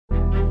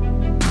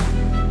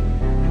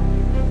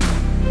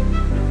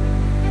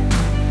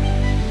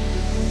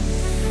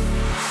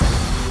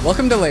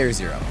Welcome to Layer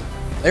Zero.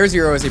 Layer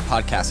Zero is a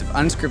podcast of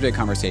unscripted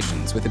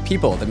conversations with the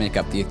people that make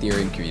up the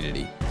Ethereum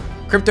community.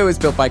 Crypto is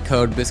built by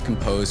code that's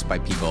composed by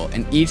people,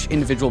 and each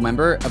individual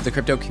member of the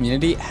crypto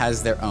community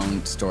has their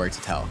own story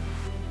to tell.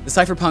 The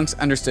cypherpunks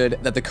understood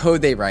that the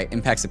code they write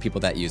impacts the people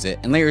that use it,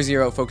 and Layer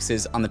Zero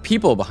focuses on the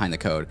people behind the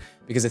code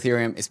because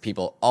Ethereum is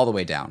people all the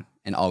way down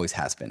and always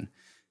has been.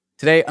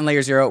 Today on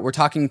Layer Zero, we're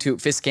talking to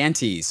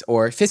Fiskantes,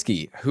 or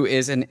Fisky, who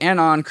is an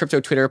Anon crypto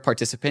Twitter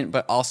participant,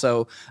 but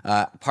also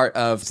part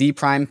of Z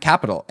Prime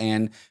Capital.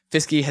 And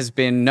Fisky has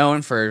been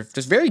known for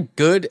just very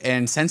good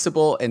and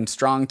sensible and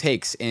strong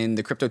takes in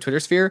the crypto Twitter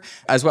sphere,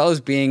 as well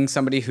as being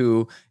somebody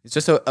who is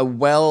just a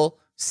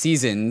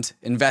well-seasoned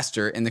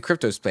investor in the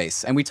crypto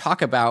space. And we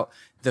talk about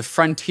the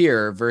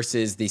frontier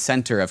versus the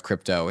center of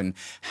crypto and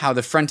how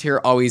the frontier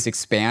always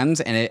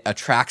expands and it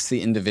attracts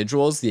the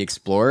individuals, the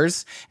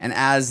explorers. And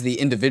as the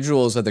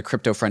individuals of the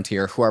crypto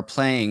frontier who are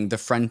playing the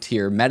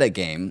frontier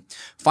metagame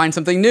find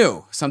something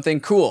new, something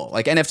cool,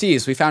 like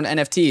NFTs. We found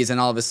NFTs and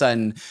all of a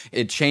sudden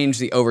it changed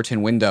the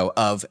Overton window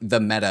of the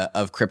meta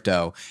of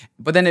crypto.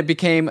 But then it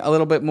became a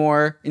little bit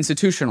more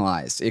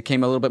institutionalized. It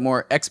came a little bit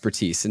more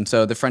expertise. And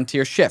so the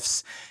frontier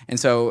shifts. And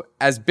so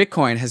as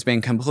Bitcoin has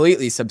been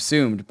completely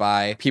subsumed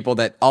by people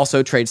that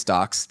also trade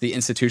stocks, the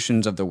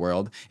institutions of the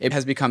world, it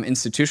has become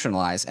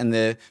institutionalized, and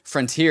the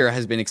frontier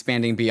has been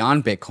expanding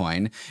beyond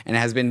Bitcoin, and it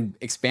has been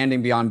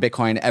expanding beyond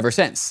Bitcoin ever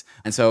since.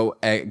 And so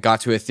it got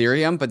to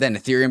Ethereum, but then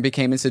Ethereum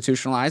became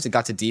institutionalized. It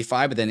got to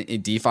DeFi, but then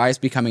DeFi is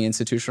becoming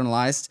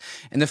institutionalized.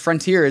 And the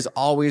frontier is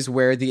always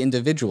where the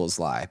individuals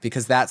lie,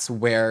 because that's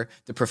where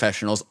the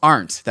professionals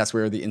aren't. That's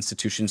where the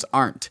institutions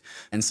aren't.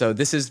 And so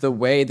this is the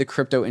way the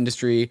crypto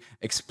industry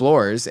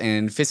explores,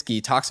 and Fisky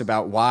talks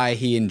about why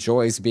he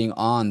enjoys being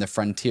on the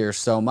frontier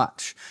so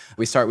much.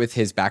 We start with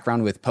his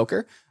background with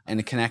poker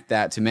and connect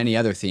that to many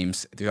other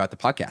themes throughout the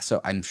podcast.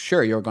 So I'm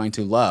sure you're going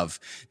to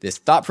love this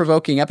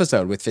thought-provoking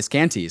episode with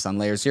Fiskantes on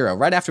Layer Zero,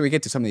 right after we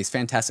get to some of these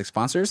fantastic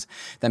sponsors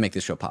that make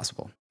this show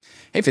possible.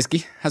 Hey,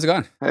 Fisky, how's it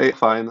going? Hey,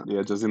 fine.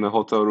 Yeah, just in a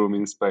hotel room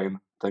in Spain.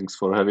 Thanks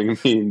for having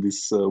me in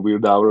this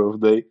weird hour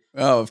of the day.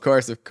 Oh, of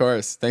course, of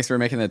course. Thanks for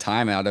making the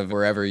time out of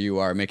wherever you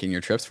are making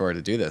your trips for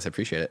to do this. I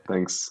appreciate it.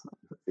 Thanks.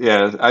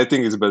 Yeah, I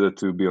think it's better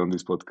to be on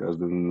this podcast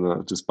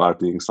than just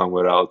partying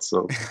somewhere else.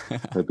 So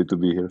happy to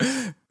be here.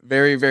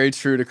 Very, very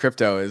true to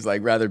crypto is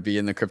like rather be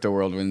in the crypto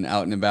world when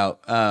out and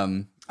about.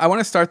 I want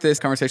to start this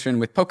conversation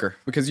with poker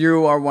because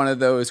you are one of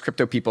those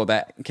crypto people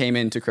that came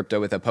into crypto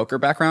with a poker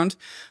background.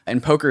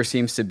 And poker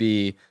seems to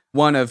be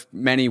one of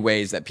many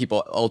ways that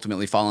people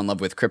ultimately fall in love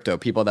with crypto.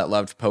 People that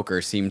loved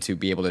poker seem to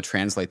be able to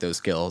translate those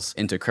skills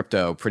into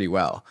crypto pretty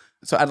well.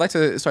 So I'd like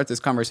to start this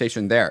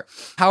conversation there.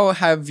 How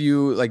have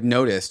you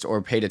noticed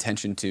or paid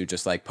attention to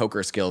just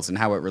poker skills and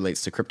how it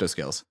relates to crypto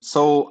skills?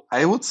 So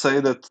I would say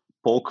that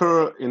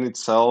poker in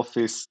itself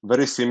is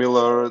very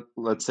similar,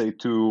 let's say,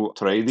 to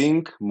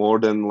trading more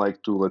than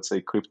to, let's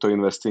say, crypto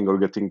investing or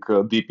getting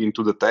deep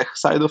into the tech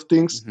side of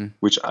things,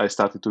 which I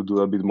started to do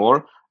a bit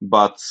more.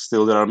 But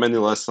still, there are many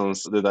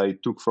lessons that I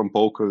took from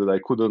poker that I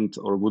couldn't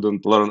or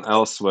wouldn't learn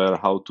elsewhere,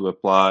 how to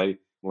apply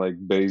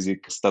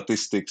basic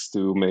statistics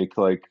to make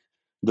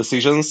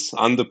decisions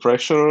under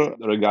pressure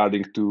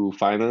regarding to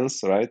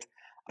finance, right?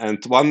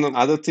 And one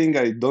other thing,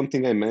 I don't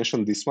think I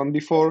mentioned this one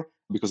before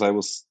because I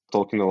was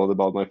talking a lot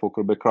about my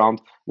poker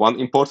background. One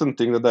important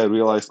thing that I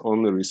realized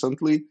only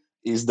recently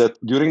is that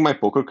during my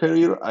poker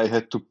career, I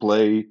had to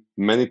play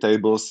many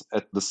tables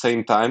at the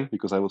same time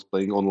because I was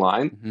playing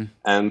online.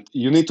 And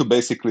you need to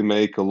basically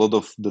make a lot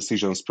of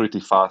decisions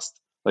pretty fast.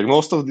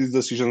 Most of these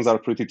decisions are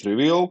pretty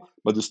trivial,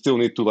 but you still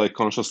need to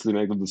consciously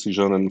make the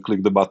decision and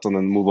click the button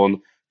and move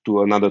on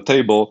to another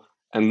table.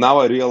 And now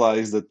I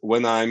realize that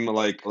when I'm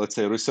let's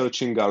say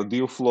researching our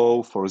deal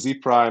flow for Z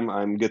Prime,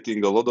 I'm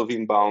getting a lot of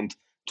inbound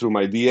through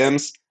my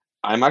DMs.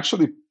 I'm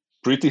actually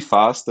pretty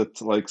fast at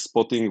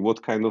spotting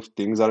what kind of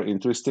things are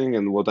interesting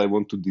and what I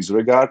want to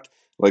disregard.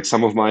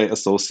 Some of my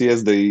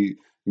associates, they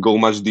go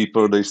much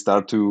deeper. They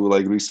start to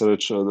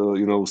research,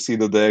 see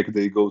the deck.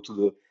 They go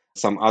to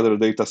some other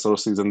data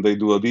sources and they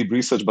do a deep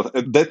research. But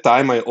at that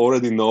time, I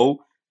already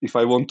know if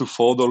I want to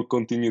fold or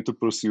continue to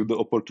pursue the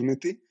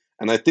opportunity.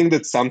 And I think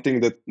that's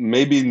something that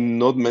maybe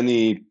not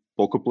many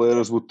poker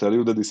players would tell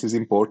you that this is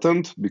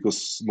important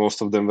because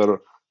most of them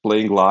were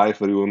playing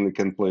live where you only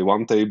can play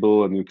one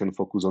table and you can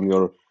focus on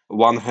your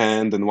one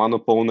hand and one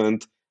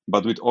opponent.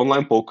 But with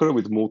online poker,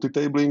 with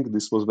multi-tabling,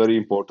 this was very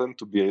important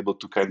to be able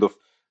to kind of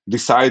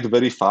decide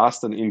very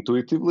fast and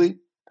intuitively.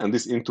 And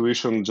this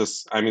intuition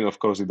of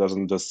course, it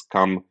doesn't just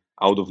come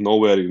out of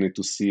nowhere. You need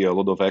to see a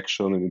lot of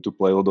action. You need to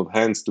play a lot of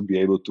hands to be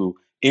able to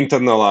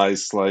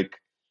internalize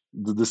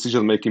the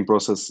decision-making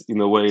process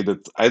in a way that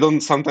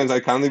sometimes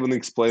I can't even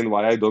explain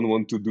why I don't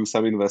want to do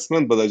some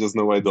investment, but I just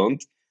know I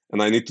don't.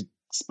 And I need to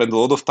spend a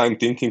lot of time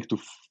thinking to,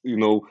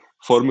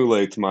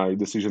 formulate my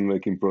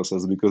decision-making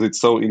process because it's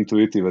so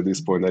intuitive at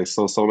this point. I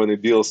saw so many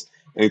deals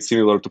and it's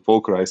similar to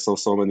poker. I saw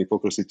so many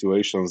poker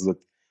situations that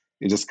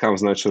it just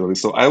comes naturally.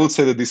 So I would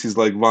say that this is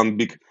one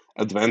big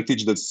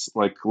advantage that's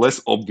less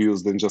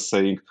obvious than just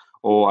saying,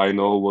 oh, I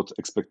know what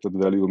expected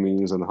value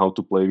means and how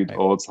to play with Right.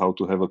 odds, how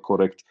to have a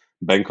correct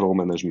bankroll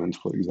management,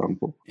 for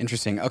example.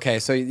 Interesting. Okay,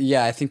 so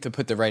yeah, I think to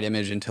put the right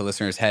image into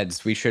listeners'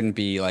 heads, we shouldn't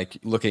be like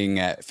looking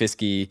at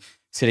Fisky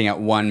sitting at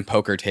one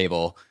poker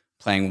table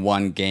playing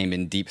one game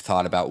in deep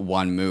thought about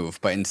one move,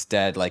 but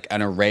instead like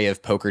an array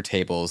of poker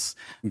tables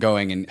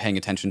going and paying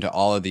attention to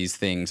all of these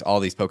things,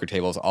 all these poker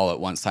tables all at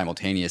once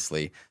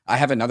simultaneously. I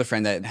have another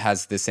friend that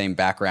has the same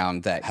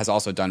background that has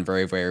also done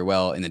very, very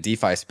well in the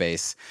DeFi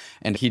space.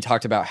 And he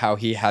talked about how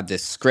he had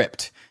this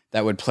script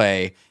that would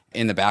play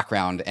in the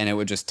background and it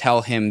would just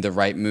tell him the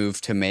right move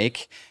to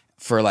make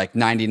for like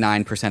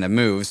 99% of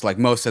moves, like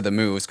most of the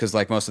moves, because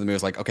like most of the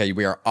moves, like, okay,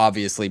 we are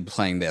obviously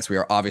playing this, we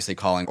are obviously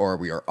calling, or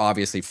we are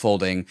obviously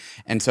folding.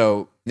 And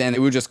so then it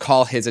would just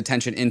call his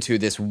attention into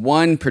this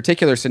one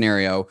particular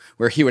scenario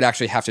where he would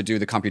actually have to do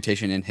the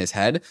computation in his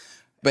head.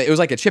 But it was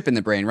like a chip in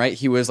the brain, right?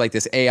 He was like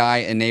this AI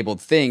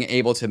enabled thing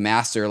able to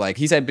master, like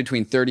he said,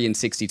 between 30 and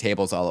 60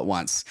 tables all at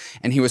once.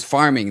 And he was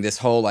farming this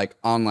whole like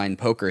online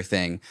poker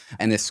thing.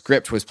 And this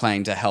script was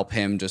playing to help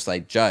him just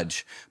like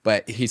judge.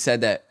 But he said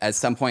that at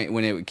some point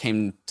when it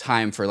came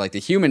time for like the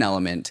human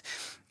element,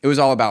 it was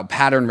all about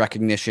pattern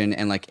recognition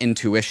and like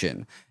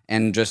intuition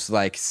and just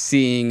like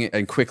seeing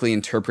and quickly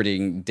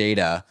interpreting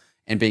data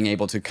and being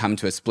able to come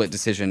to a split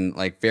decision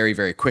like very,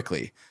 very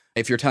quickly.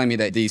 If you're telling me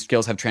that these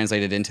skills have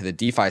translated into the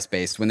DeFi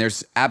space, when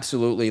there's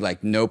absolutely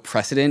like no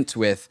precedent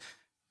with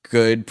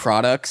good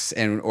products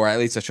and or at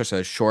least just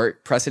a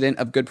short precedent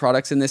of good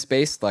products in this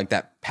space, like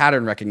that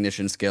pattern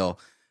recognition skill,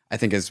 I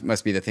think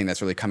must be the thing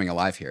that's really coming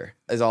alive here.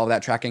 Is all of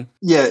that tracking?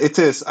 Yeah, it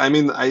is. I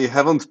mean, I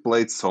haven't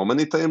played so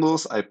many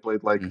tables. I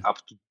played like up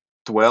to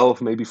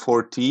 12, maybe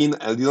 14.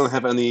 I didn't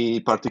have any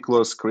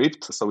particular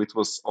script. So it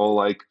was all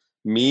like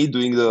me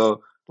doing the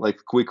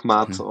like quick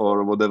math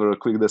or whatever,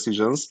 quick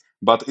decisions.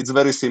 But it's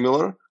very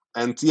similar.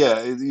 And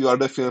yeah, you are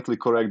definitely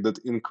correct that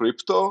in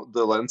crypto,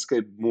 the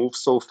landscape moves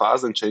so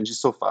fast and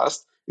changes so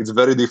fast. It's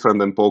very different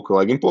than poker.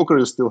 Like in poker,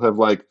 you still have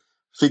like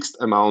fixed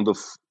amount of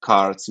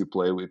cards you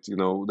play with. You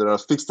know, there are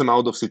fixed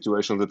amount of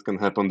situations that can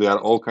happen. They are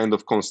all kind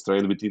of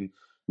constrained within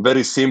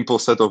very simple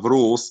set of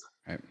rules.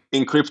 Right.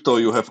 In crypto,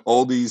 you have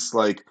all these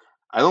like,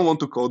 I don't want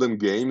to call them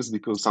games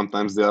because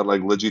sometimes they are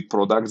like legit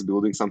products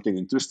building something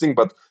interesting,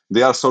 but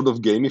they are sort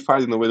of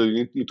gamified in a way that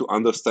you need to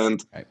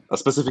understand, Right.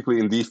 Specifically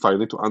in DeFi, you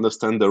need to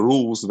understand the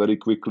rules very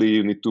quickly.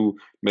 You need to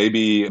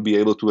maybe be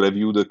able to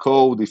review the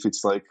code if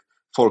it's like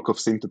fork of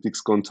synthetics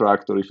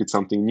contract or if it's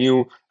something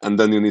new. And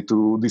then you need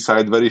to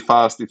decide very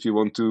fast if you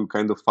want to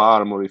kind of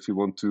farm or if you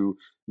want to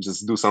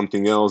just do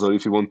something else or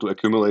if you want to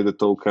accumulate a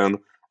token.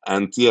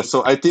 And yeah,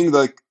 so I think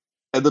like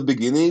at the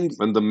beginning,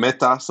 when the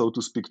meta, so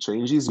to speak,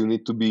 changes, you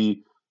need to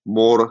be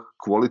more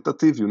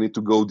qualitative. You need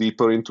to go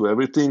deeper into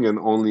everything. And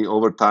only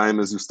over time,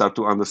 as you start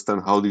to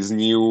understand how these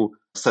new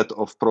set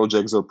of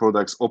projects or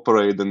products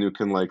operate, then you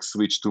can like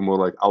switch to more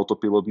like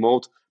autopilot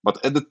mode.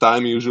 But at the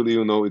time, usually,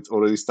 you know, it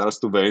already starts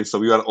to wane.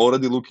 So you are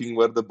already looking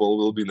where the ball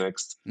will be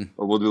next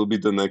or what will be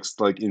the next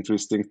like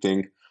interesting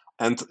thing.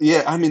 And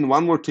yeah, I mean,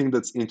 one more thing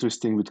that's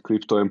interesting with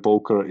crypto and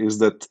poker is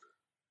that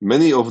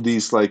many of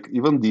these, like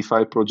even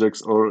DeFi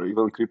projects or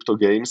even crypto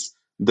games,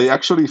 they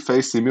actually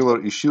face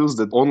similar issues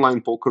that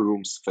online poker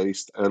rooms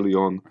faced early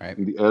on. Right.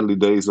 In the early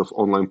days of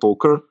online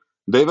poker.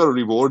 They were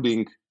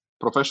rewarding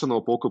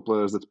professional poker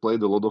players that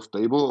played a lot of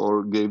table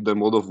or gave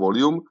them a lot of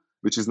volume,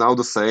 which is now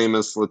the same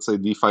as, let's say,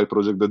 DeFi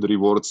project that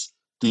rewards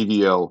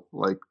TVL,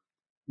 like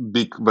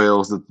big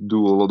whales that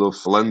do a lot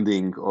of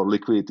lending or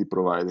liquidity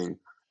providing.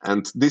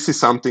 And this is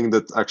something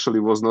that actually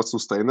was not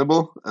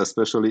sustainable,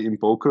 especially in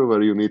poker,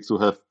 where you need to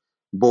have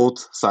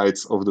both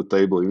sides of the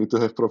table. You need to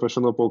have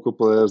professional poker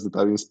players that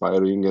are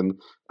inspiring and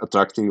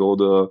attracting all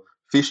the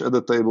fish at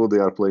the table. They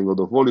are playing a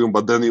lot of volume,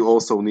 but then you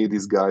also need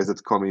these guys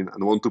that come in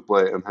and want to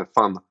play and have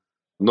fun,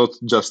 not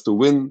just to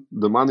win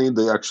the money.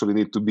 They actually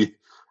need to be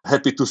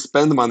happy to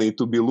spend money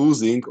to be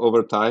losing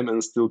over time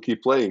and still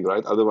keep playing,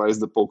 right? Otherwise,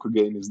 the poker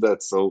game is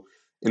dead. So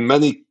in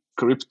many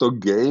crypto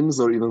games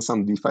or even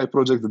some DeFi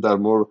projects that are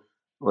more,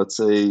 let's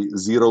say,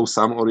 zero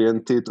sum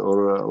oriented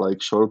or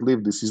like short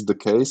lived, this is the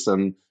case.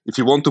 And if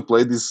you want to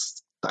play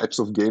these types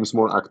of games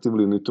more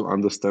actively, you need to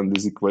understand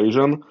this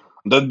equation.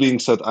 That being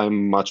said,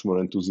 I'm much more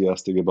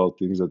enthusiastic about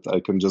things that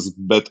I can just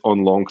bet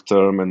on long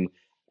term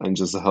and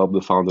just help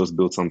the founders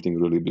build something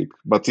really big.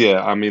 But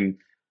yeah, I mean,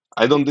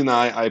 I don't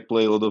deny I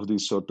play a lot of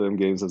these short-term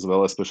games as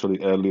well,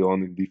 especially early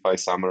on in DeFi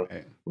summer,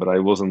 Right. but I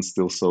wasn't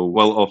still so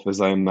well off as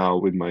I am now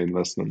with my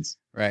investments.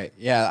 Right.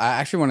 Yeah, I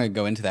actually want to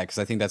go into that because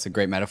I think that's a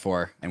great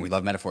metaphor, and we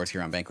love metaphors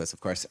here on Bankless,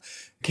 of course.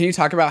 Can you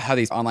talk about how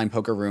these online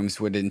poker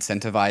rooms would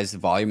incentivize the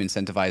volume,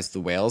 incentivize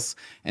the whales?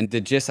 And the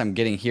gist I'm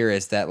getting here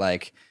is that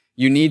like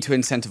you need to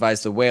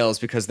incentivize the whales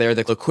because they're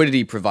the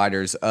liquidity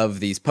providers of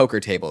these poker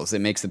tables. It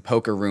makes the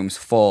poker rooms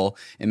full.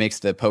 It makes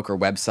the poker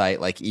website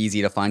like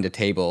easy to find a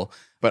table.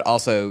 But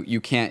also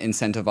you can't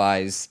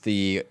incentivize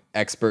the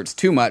experts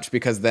too much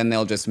because then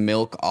they'll just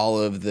milk all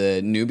of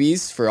the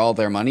newbies for all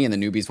their money and the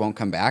newbies won't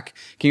come back.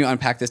 Can you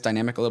unpack this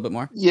dynamic a little bit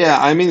more? Yeah,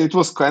 I mean, it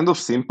was kind of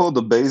simple.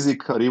 The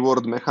basic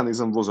reward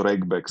mechanism was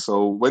rakeback.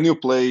 So when you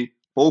play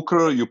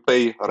poker, you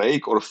pay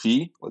rake or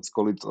fee, let's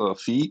call it a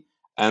fee.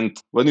 And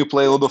when you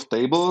play a lot of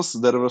tables,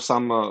 there were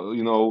some,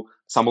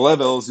 some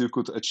levels you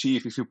could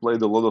achieve if you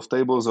played a lot of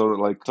tables or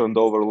like turned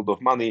over a lot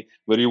of money,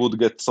 where you would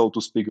get, so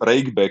to speak,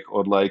 rake back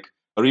or like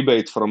a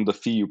rebate from the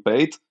fee you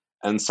paid.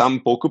 And some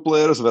poker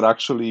players were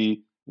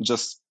actually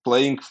just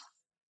playing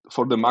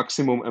for the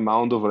maximum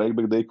amount of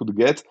rakeback they could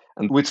get.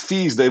 And with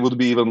fees, they would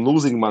be even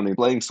losing money.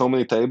 Playing so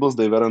many tables,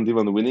 they weren't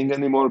even winning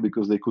anymore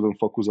because they couldn't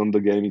focus on the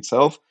game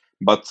itself.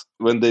 But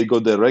when they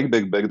got their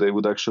rakeback back, they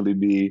would actually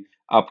be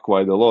up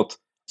quite a lot.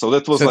 So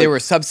that was they were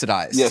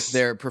subsidized. Yes.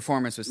 Their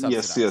performance was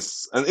subsidized.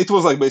 Yes. And it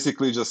was like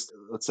basically just,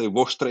 let's say,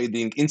 wash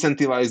trading,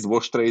 incentivized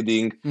wash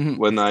trading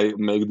when I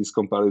make this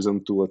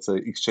comparison to, let's say,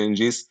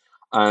 exchanges.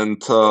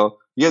 And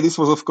this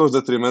was, of course,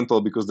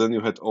 detrimental because then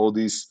you had all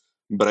these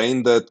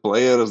brain dead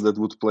players that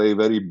would play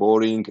very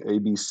boring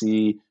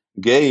ABC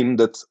game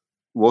that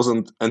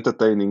wasn't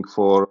entertaining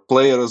for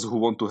players who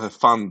want to have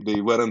fun. They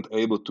weren't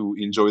able to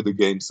enjoy the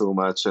game so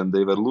much, and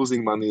they were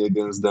losing money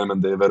against them,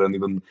 and they weren't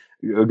even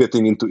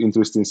getting into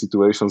interesting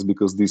situations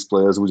because these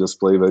players would just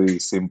play very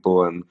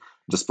simple and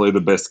just play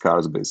the best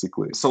cards,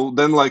 basically. So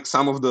then, like,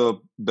 some of the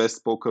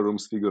best poker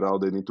rooms figure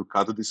out they need to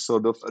cut this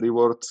sort of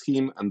reward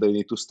scheme, and they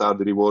need to start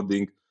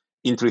rewarding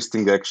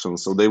interesting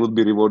actions. So they would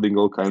be rewarding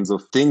all kinds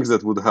of things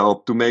that would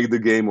help to make the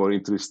game more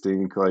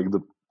interesting. Like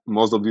the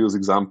most obvious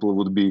example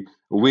would be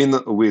win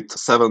with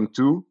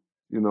 7-2,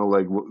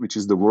 which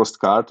is the worst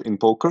card in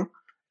poker.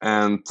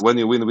 And when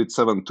you win with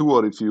 7-2,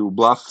 or if you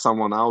bluff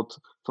someone out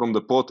from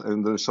the pot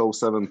and then show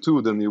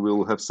 7-2, then you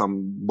will have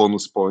some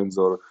bonus points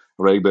or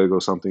rakeback or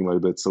something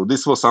like that. So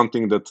this was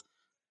something that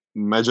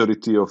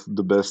majority of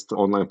the best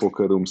online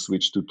poker rooms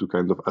switched to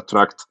kind of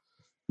attract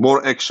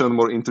more action,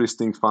 more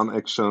interesting, fun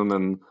action.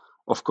 And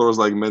of course,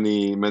 like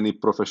many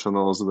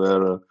professionals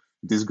were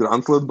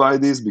disgruntled by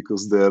this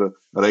because their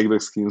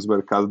rakeback schemes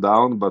were cut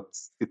down, but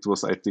it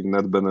was, I think,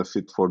 net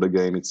benefit for the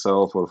game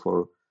itself or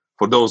for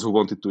those who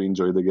wanted to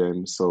enjoy the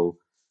game. So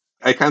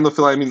I kind of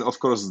feel, of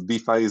course,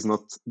 DeFi is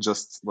not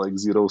just like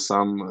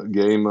zero-sum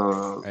game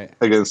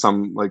against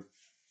some like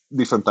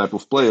different type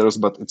of players,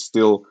 but it's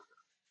still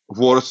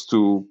worth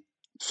to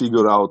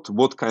figure out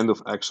what kind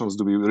of actions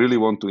do we really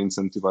want to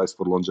incentivize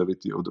for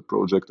longevity of the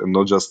project and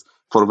not just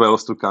for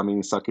whales to come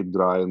in, suck it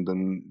dry, and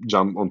then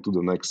jump onto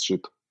the next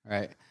ship.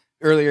 Right.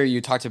 Earlier, you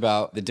talked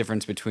about the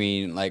difference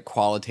between like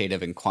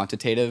qualitative and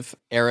quantitative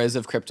eras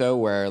of crypto,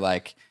 where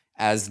like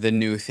as the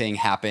new thing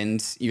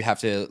happens, you have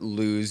to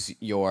lose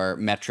your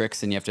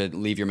metrics and you have to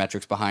leave your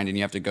metrics behind and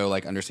you have to go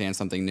like understand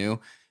something new.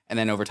 And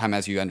then over time,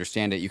 as you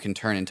understand it, you can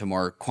turn into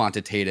more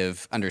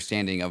quantitative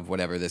understanding of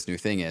whatever this new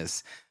thing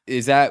is.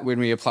 Is that when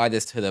we apply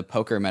this to the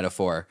poker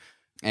metaphor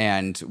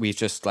and we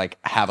just like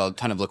have a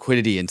ton of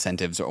liquidity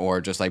incentives or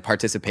just like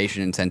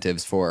participation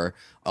incentives for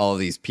all of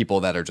these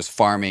people that are just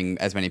farming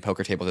as many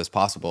poker tables as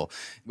possible?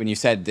 When you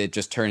said that it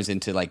just turns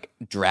into like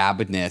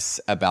drabness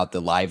about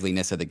the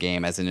liveliness of the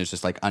game, as in it's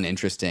just like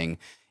uninteresting,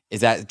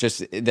 is that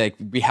just like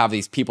we have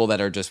these people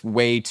that are just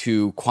way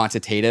too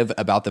quantitative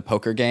about the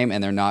poker game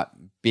and they're not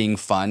being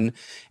fun?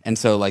 And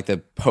so like the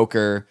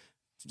poker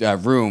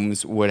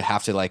rooms would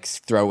have to like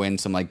throw in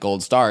some like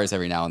gold stars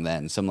every now and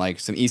then, some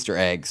Easter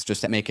eggs just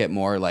to make it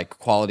more like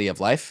quality of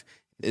life.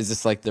 Is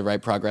this like the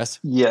right progress?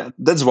 Yeah,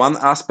 that's one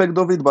aspect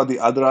of it, but the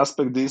other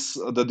aspect is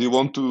that you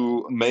want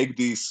to make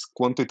these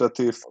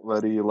quantitative,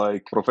 very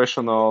like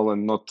professional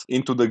and not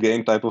into the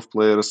game type of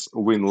players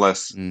win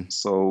less.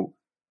 So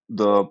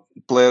the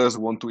players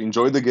who want to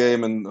enjoy the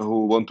game and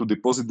who want to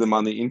deposit the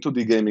money into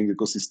the gaming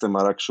ecosystem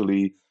are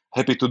actually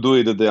happy to do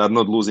it, that they are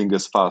not losing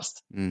as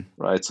fast,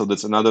 right? So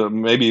that's another,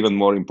 maybe even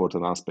more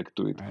important aspect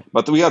to it. Right.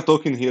 But we are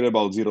talking here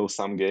about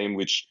zero-sum game,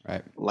 which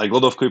like a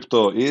lot of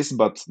crypto is,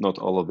 but not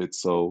all of it.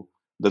 So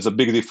there's a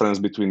big difference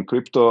between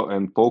crypto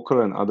and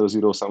poker and other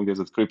zero-sum games.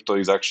 That crypto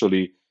is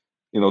actually,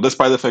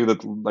 despite the fact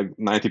that like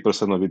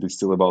 90% of it is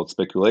still about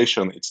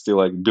speculation, it's still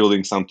like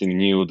building something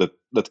new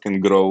that can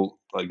grow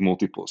like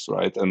multiples,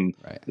 right? And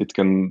it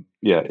can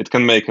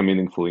make a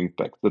meaningful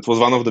impact. That was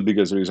one of the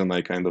biggest reasons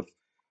I kind of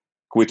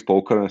quit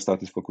poker and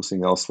started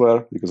focusing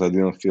elsewhere, because I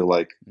didn't feel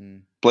like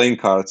playing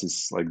cards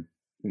is like,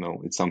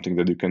 it's something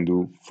that you can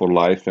do for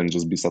life and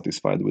just be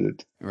satisfied with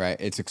it. Right.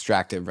 It's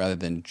extractive rather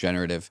than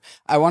generative.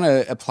 I want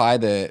to apply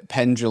the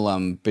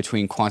pendulum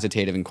between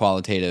quantitative and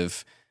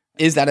qualitative.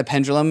 Is that a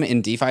pendulum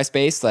in DeFi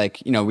space?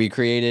 Like, we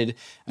created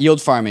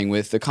yield farming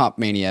with the Comp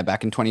Mania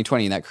back in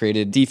 2020 that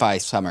created DeFi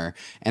summer.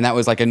 And that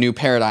was like a new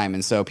paradigm.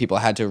 And so people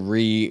had to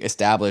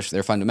reestablish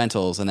their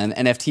fundamentals. And then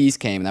NFTs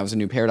came and that was a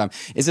new paradigm.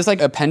 Is this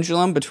like a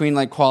pendulum between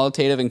like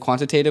qualitative and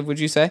quantitative, would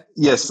you say?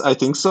 Yes, I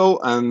think so.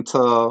 And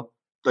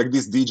like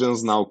these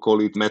degens now call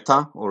it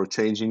meta or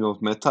changing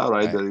of meta,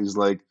 right?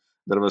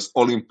 There was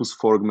Olympus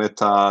fork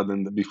meta,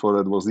 then before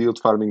that was yield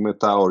farming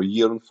meta or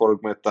yearn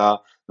fork meta,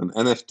 then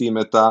NFT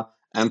meta.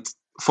 And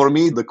for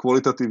me, the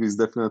qualitative is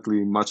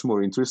definitely much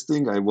more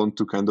interesting. I want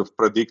to kind of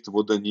predict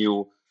what the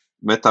new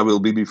meta will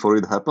be before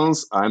it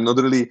happens. I'm not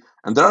really,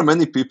 and there are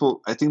many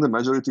people, I think the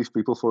majority of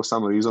people, for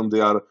some reason,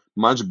 they are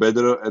much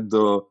better at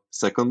the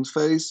second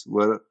phase,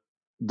 where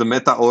the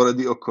meta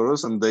already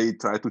occurs and they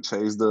try to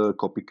chase the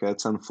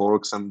copycats and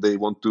forks and they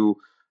want to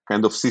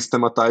kind of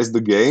systematize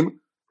the game.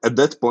 At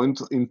that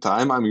point in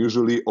time, I'm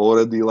usually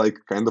already like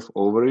kind of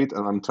over it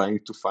and I'm trying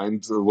to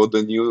find what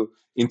the new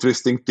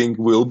interesting thing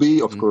will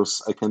be. Of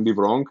course, I can be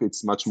wrong.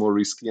 It's much more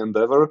risky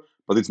endeavor,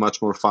 but it's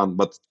much more fun.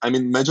 But I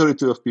mean,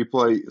 majority of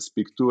people I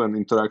speak to and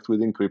interact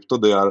with in crypto,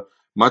 they are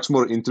much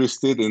more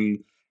interested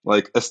in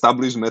like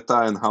established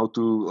meta and how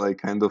to like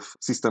kind of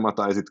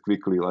systematize it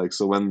quickly. Like,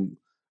 so when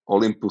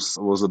Olympus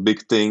was a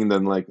big thing,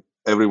 then like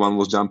everyone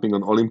was jumping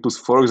on Olympus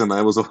forks and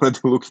I was already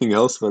looking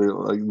elsewhere.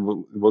 Like,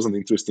 it wasn't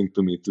interesting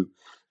to me to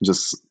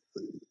just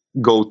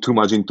go too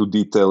much into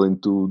detail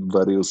into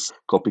various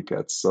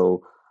copycats.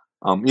 So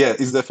yeah,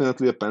 it's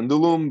definitely a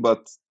pendulum,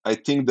 but I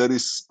think there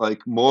is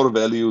like more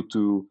value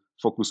to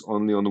focus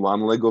only on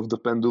one leg of the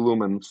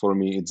pendulum, and for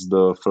me it's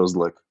the first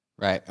leg.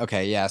 Right.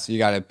 Okay. Yeah. So you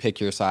got to pick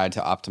your side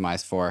to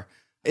optimize for.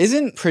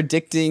 Isn't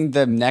predicting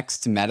the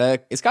next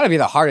meta, it's got to be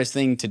the hardest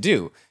thing to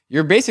do.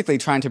 You're basically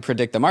trying to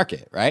predict the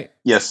market, right?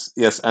 Yes,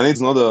 yes. And it's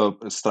not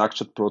a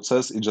structured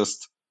process. It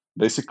just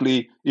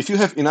basically, if you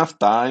have enough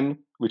time,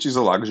 which is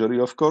a luxury,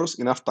 of course,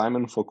 enough time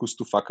and focus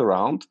to fuck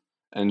around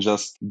and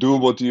just do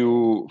what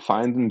you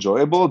find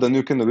enjoyable, then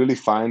you can really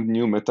find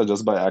new meta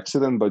just by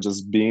accident, by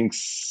just being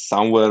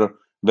somewhere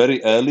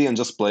very early and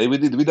just play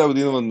with it without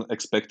even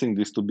expecting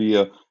this to be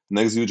a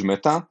next huge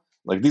meta.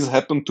 Like this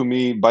happened to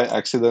me by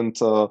accident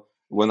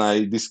when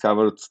I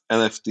discovered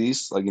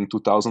NFTs, like in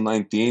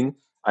 2019.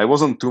 I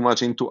wasn't too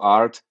much into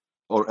art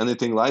or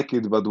anything like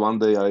it, but one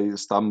day I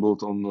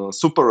stumbled on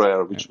Super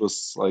Rare, which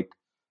was like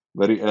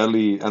very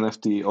early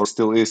NFT or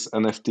still is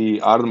NFT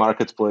art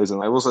marketplace,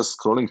 and I was just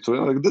scrolling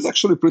through it, like this is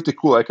actually pretty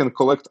cool. I can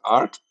collect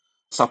art,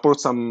 support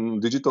some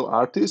digital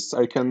artists.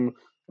 I can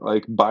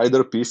like buy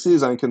their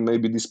pieces. I can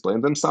maybe display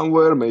them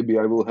somewhere. Maybe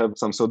I will have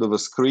some sort of a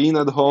screen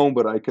at home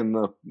where I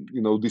can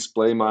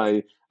display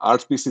my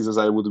art pieces as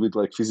I would with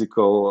like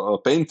physical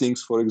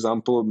paintings, for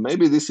example.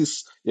 Maybe this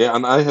is, yeah,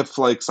 and I have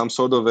like some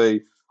sort of a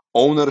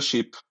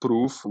ownership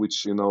proof,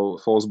 which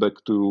falls back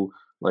to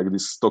like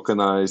this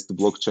tokenized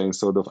blockchain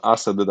sort of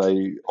asset that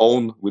I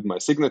own with my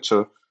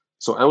signature.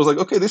 So I was like,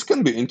 okay, this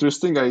can be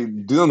interesting. I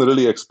didn't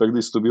really expect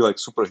this to be like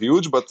super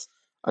huge, but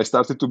I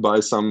started to buy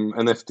some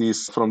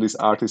NFTs from these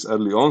artists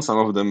early on. Some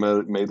of them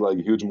made like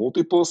huge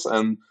multiples,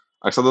 and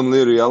I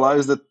suddenly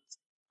realized that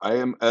I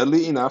am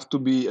early enough to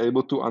be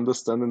able to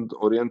understand and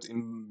orient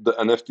in the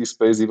NFT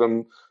space,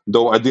 even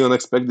though I didn't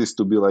expect this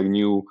to be like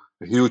new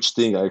huge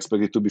thing. I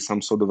expect it to be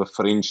some sort of a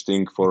fringe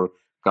thing for a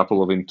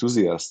couple of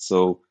enthusiasts.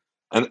 So,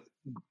 and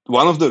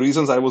one of the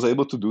reasons I was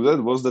able to do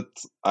that was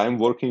that I'm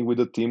working with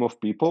a team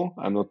of people.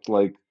 I'm not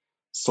like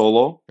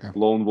solo Yeah.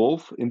 lone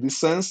wolf in this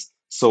sense.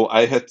 So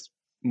I had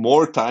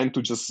more time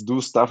to just do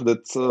stuff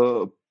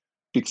that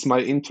piques my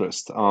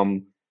interest.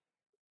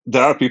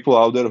 There are people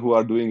out there who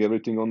are doing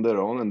everything on their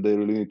own and they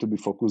really need to be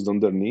focused on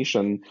their niche,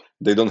 and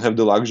they don't have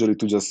the luxury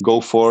to just go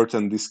forth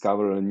and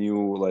discover a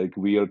new like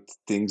weird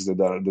things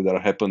that are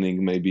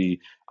happening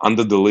maybe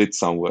under the lid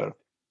somewhere.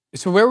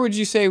 So where would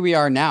you say we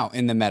are now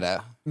in the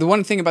meta? The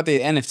one thing about the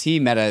NFT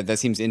meta that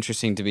seems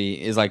interesting to me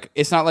is like,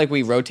 it's not like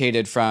we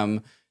rotated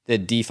from the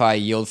DeFi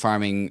yield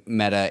farming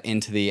meta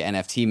into the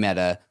NFT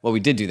meta. Well, we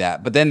did do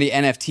that, but then the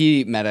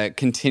NFT meta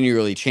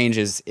continually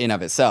changes in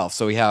of itself.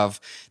 So we have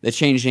the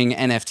changing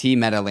NFT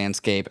meta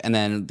landscape and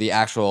then the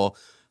actual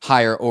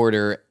higher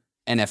order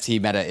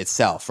NFT meta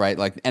itself, right?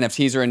 Like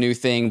NFTs are a new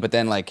thing, but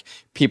then like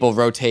people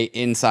rotate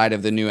inside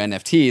of the new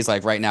NFTs.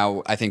 Like right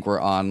now, I think we're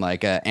on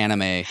like a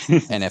anime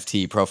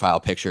NFT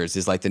profile pictures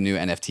is like the new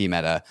NFT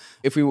meta.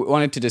 If we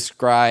wanted to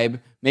describe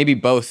maybe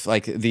both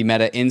like the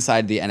meta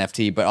inside the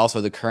NFT, but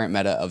also the current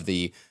meta of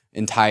the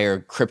entire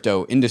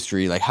crypto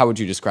industry, like how would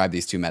you describe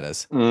these two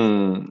metas?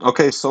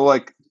 Okay, so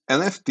like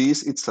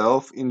NFTs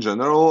itself in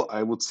general,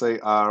 I would say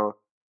are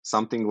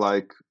something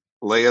like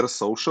layer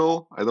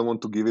social. I don't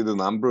want to give it a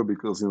number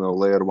because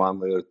layer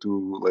one, layer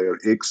two, layer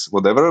X,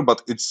 whatever,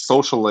 but it's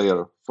social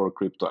layer for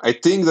crypto. I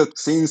think that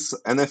since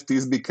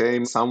NFTs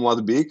became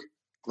somewhat big,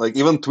 like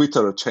even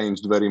Twitter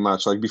changed very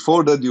much. Like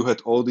before that, you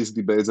had all these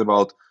debates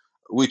about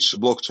which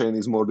blockchain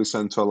is more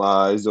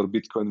decentralized or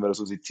Bitcoin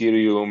versus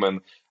Ethereum,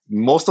 and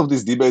most of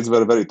these debates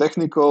were very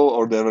technical,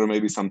 or there were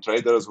maybe some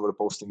traders who were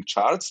posting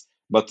charts.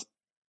 But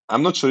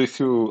I'm not sure if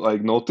you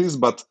like noticed,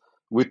 but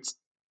with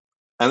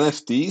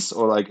NFTs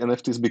or like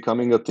NFTs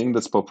becoming a thing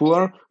that's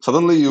popular,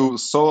 suddenly you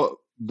saw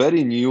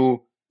very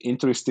new,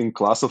 interesting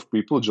class of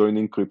people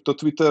joining crypto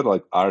Twitter,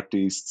 like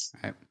artists,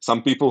 Right.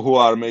 some people who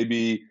are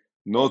maybe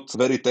not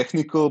very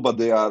technical, but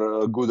they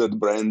are good at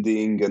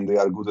branding and they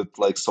are good at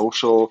like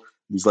social.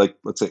 These like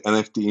let's say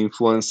NFT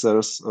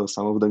influencers,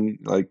 some of them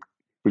like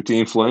pretty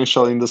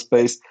influential in the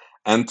space.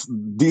 And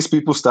these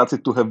people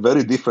started to have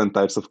very different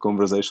types of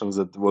conversations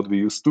than what we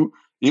used to.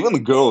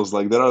 Even girls,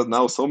 like there are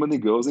now so many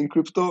girls in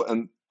crypto,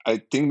 and I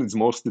think it's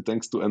mostly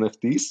thanks to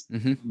NFTs.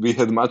 Mm-hmm. We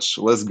had much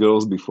less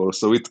girls before,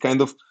 so it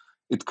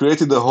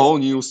created a whole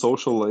new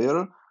social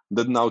layer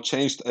that now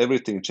changed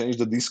everything, changed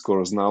the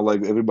discourse. Now,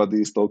 like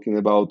everybody is talking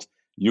about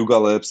Yuga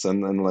Labs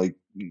and like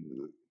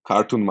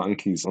cartoon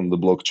monkeys on the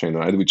blockchain,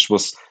 right? Which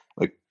was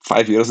like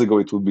 5 years ago,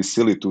 it would be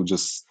silly to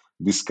just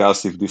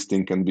discuss if this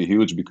thing can be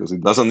huge, because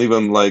it doesn't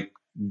even like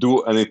do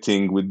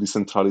anything with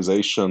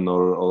decentralization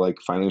or like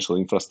financial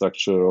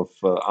infrastructure of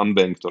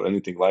unbanked or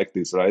anything like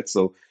this, right?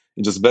 So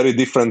it's just very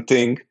different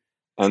thing,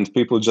 and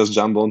people just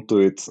jump onto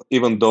it,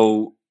 even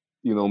though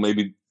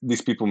maybe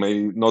these people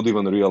may not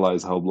even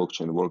realize how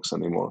blockchain works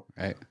anymore.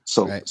 Right.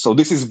 So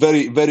this is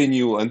very, very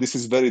new, and this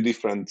is very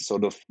different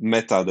sort of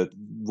meta that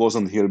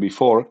wasn't here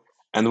before.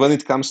 And when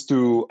it comes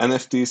to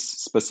NFTs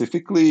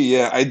specifically,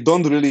 yeah,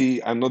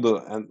 I'm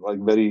not like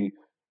very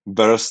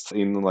versed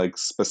in like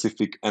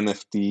specific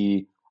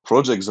NFT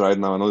projects right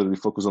now. I'm not really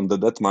focused on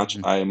that much.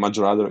 Mm-hmm. I much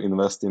rather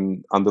invest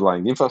in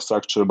underlying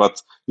infrastructure.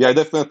 But yeah, I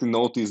definitely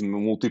noticed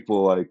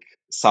multiple like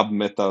sub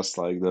metas.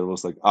 Like there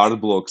was like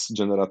art blocks,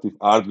 generative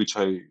art, which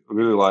I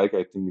really like.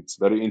 I think it's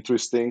very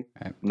interesting.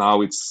 Right. Now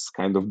it's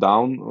kind of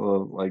down.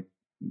 Like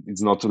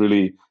it's not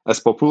really as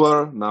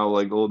popular now.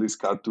 Like all these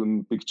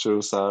cartoon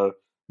pictures are.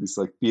 These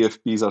like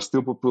PFPs are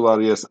still popular.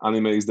 Yes,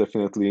 anime is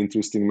definitely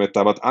interesting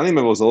meta, but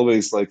anime was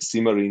always like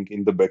simmering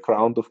in the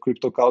background of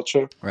crypto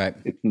culture. Right.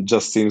 It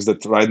just seems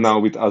that right now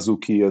with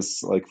Azuki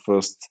as like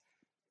first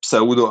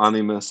pseudo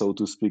anime, so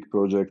to speak,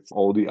 project,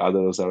 all the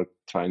others are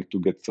trying to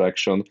get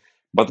traction.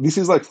 But this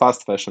is like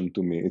fast fashion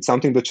to me. It's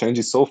something that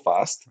changes so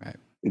fast. Right.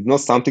 It's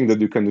not something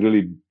that you can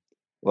really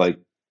like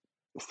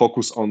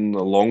focus on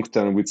long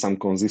term with some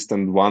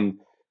consistent one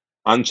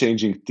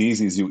unchanging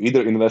thesis. You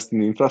either invest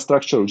in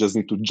infrastructure or just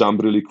need to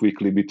jump really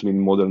quickly between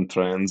modern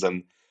trends.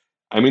 And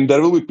I mean,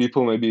 there will be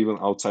people maybe even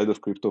outside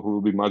of crypto who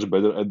will be much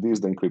better at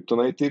this than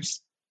crypto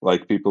natives,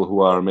 like people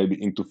who are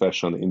maybe into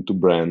fashion, into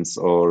brands,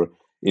 or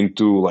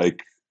into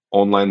like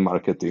online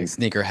marketing. Like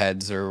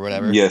sneakerheads or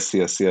whatever. Yes.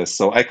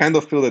 So I kind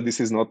of feel that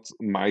this is not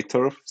my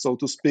turf, so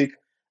to speak.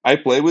 I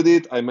play with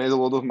it. I made a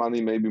lot of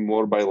money, maybe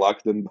more by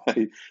luck than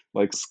by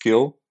like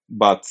skill.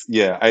 But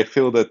yeah, I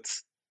feel that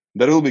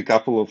there will be a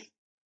couple of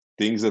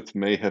things that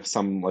may have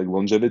some like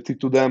longevity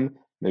to them,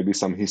 maybe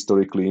some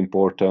historically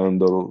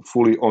important or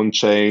fully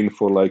on-chain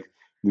for like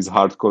these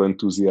hardcore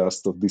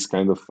enthusiasts of this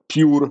kind of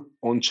pure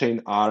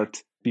on-chain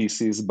art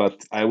pieces.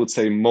 But I would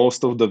say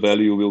most of the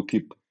value will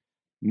keep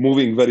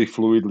moving very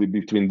fluidly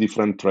between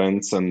different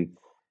trends. And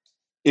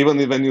even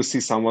when you see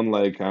someone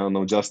like, I don't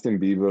know, Justin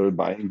Bieber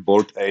buying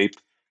Bored Ape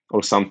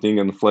or something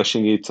and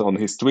flashing it on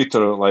his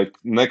Twitter, like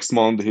next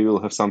month he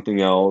will have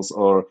something else,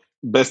 or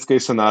best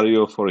case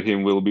scenario for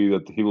him will be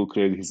that he will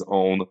create his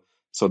own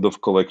sort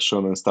of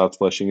collection and start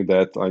flashing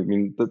that. I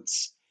mean,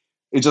 it's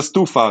just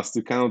too fast.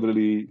 You cannot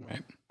really,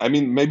 right. I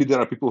mean, maybe there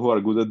are people who are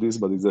good at this,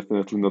 but it's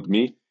definitely not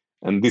me.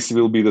 And this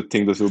will be the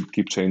thing that will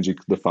keep changing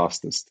the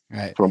fastest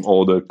from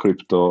all the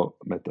crypto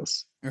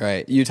metas.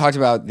 Right. You talked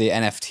about the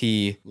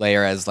NFT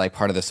layer as like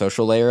part of the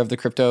social layer of the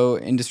crypto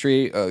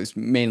industry. It's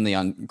mainly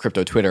on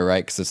crypto Twitter,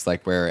 right? Because it's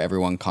like where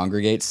everyone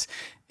congregates.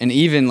 And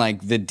even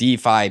like the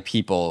DeFi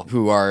people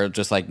who are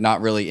just like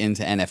not really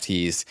into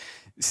NFTs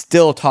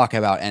still talk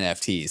about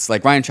NFTs.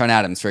 Like Ryan Sean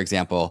Adams, for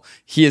example,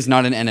 he is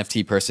not an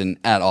NFT person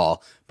at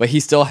all, but he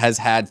still has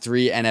had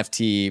 3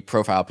 NFT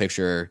profile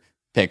picture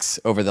picks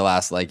over the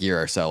last like year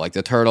or so, like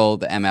the turtle,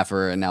 the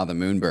MFer, and now the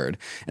moonbird.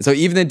 And so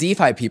even the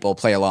DeFi people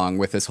play along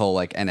with this whole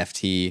like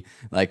NFT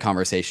like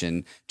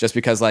conversation, just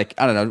because like,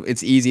 I don't know,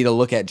 it's easy to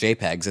look at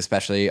JPEGs,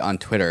 especially on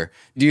Twitter.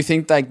 Do you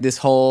think like this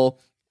whole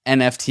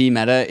NFT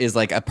meta is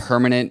like a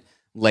permanent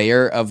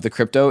layer of the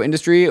crypto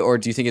industry, or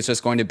do you think it's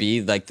just going to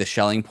be like the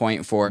Schelling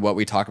point for what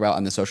we talk about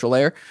on the social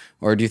layer,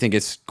 or do you think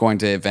it's going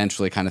to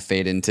eventually kind of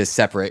fade into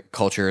separate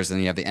cultures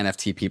and you have the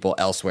NFT people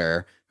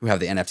elsewhere who have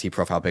the NFT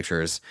profile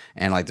pictures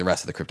and like the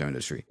rest of the crypto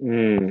industry?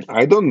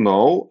 I don't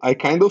know. I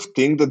kind of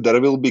think that there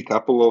will be a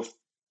couple of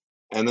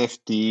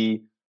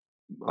NFT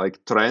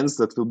like trends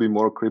that will be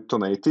more crypto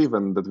native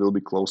and that will be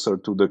closer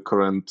to the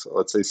current,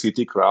 let's say,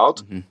 city crowd.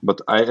 Mm-hmm.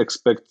 But I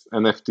expect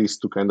NFTs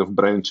to kind of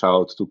branch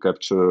out to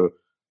capture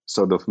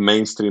sort of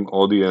mainstream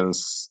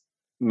audience.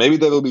 Maybe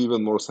they will be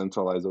even more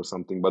centralized or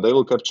something, but they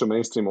will capture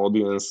mainstream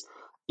audience,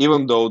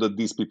 even though that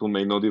these people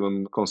may not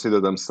even consider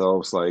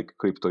themselves like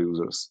crypto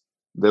users.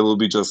 They will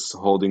be just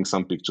holding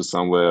some picture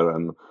somewhere.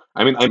 And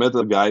I mean, I met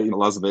a guy in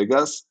Las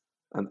Vegas,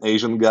 an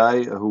Asian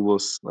guy who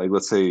was like,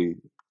 let's say,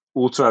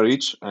 ultra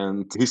rich,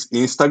 and his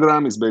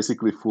Instagram is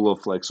basically full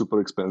of like super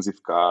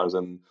expensive cars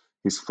and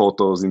his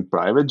photos in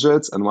private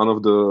jets. And one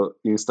of the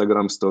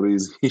Instagram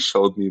stories he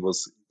showed me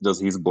was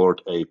just his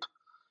Bored Ape.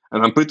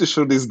 And I'm pretty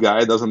sure this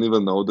guy doesn't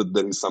even know that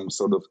there is some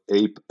sort of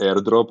ape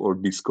airdrop or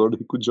Discord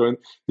he could join.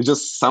 He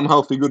just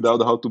somehow figured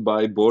out how to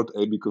buy Bored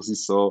Ape because he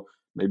saw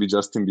maybe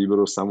Justin Bieber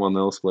or someone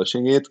else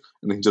flashing it,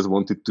 and he just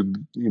wanted to,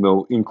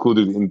 include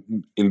it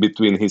in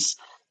between his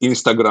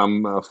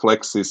Instagram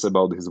flexes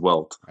about his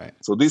wealth. Right.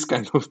 So these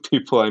kind of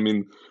people, I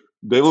mean,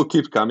 they will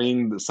keep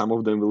coming. Some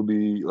of them will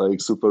be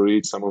like super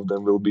rich. Some of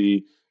them will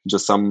be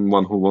just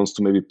someone who wants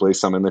to maybe play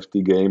some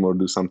NFT game or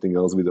do something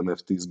else with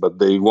NFTs, but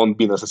they won't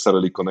be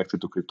necessarily connected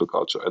to crypto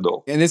culture at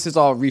all. And this is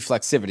all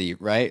reflexivity,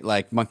 right?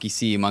 Like monkey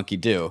see, monkey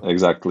do.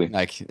 Exactly.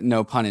 Like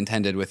no pun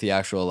intended with the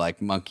actual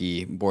like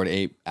monkey, Bored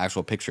Ape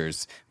actual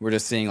pictures. We're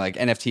just seeing like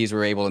NFTs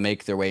were able to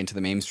make their way into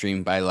the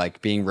mainstream by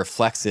like being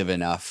reflexive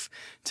enough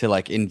to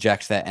like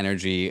inject that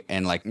energy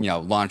and like,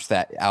 launch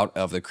that out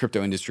of the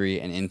crypto industry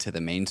and into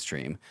the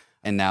mainstream.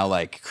 And now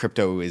like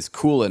crypto is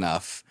cool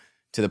enough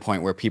to the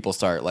point where people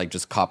start like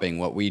just copying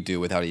what we do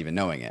without even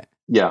knowing it.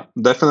 Yeah,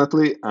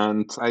 definitely.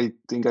 And I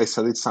think I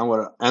said it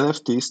somewhere.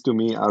 NFTs to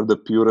me are the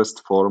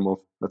purest form of,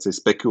 let's say,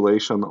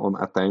 speculation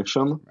on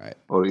attention. Right.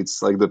 Or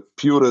it's like the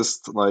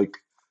purest like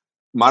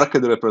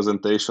market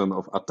representation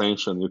of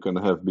attention you can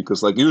have,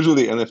 because like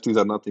usually NFTs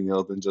are nothing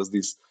else than just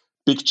these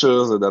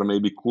pictures that are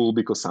maybe cool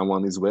because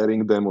someone is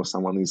wearing them or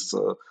someone is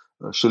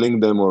shilling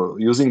them or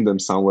using them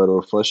somewhere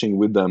or flashing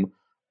with them,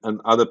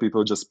 and other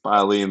people just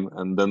pile in,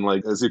 and then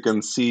like as you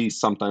can see,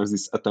 sometimes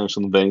this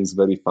attention wanes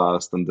very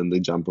fast and then they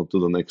jump on to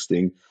the next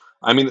thing.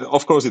 I mean,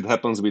 of course it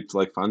happens with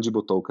like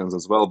fungible tokens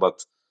as well,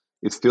 but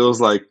it feels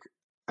like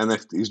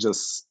NFTs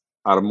just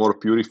are more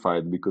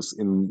purified, because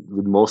in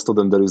with most of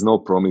them there is no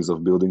promise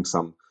of building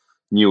some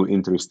new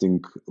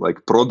interesting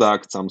like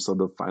product, some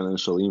sort of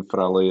financial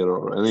infra layer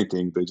or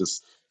anything. They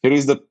just, here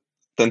is the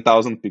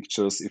 10,000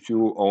 pictures. If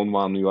you own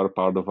one, you are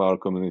part of our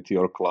community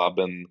or club,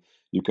 and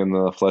you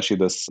can flash it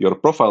as your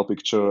profile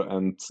picture.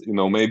 And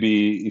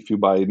maybe if you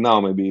buy it now,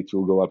 maybe it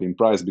will go up in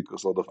price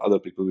because a lot of other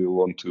people will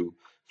want to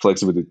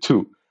flex with it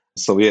too.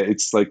 So yeah,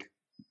 it's like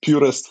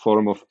purest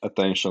form of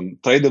attention,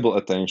 tradable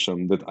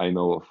attention that I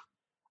know of.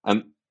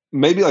 And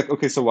maybe like,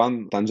 okay, so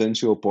one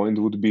tangential point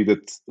would be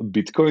that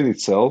Bitcoin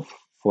itself,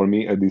 for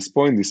me at this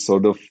point, is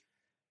sort of,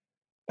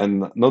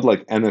 and not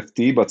like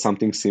NFT, but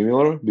something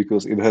similar,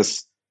 because it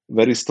has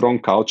very strong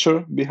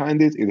culture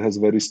behind it. It has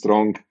very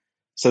strong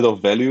set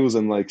of values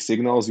and like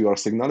signals you are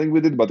signaling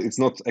with it, but it's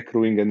not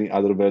accruing any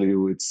other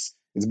value. It's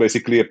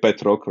basically a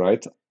pet rock,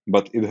 right?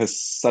 But it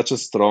has such a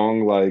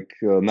strong like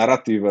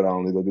narrative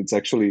around it that it's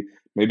actually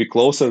maybe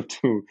closer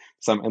to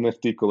some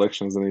NFT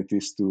collections than it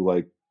is to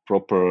like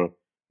proper,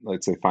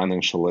 let's say,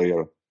 financial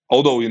layer.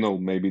 Although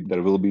maybe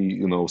there will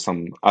be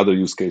some other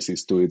use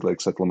cases to it,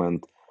 like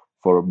settlement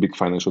for big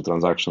financial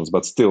transactions,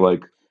 but still,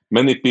 like,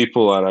 many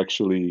people are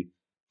actually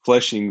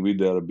flashing with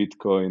their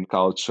Bitcoin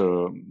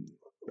culture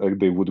like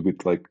they would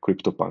with like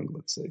CryptoPunk,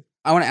 let's say.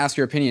 I want to ask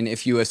your opinion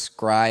if you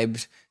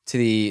ascribed to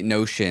the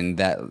notion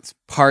that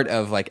part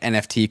of like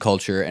NFT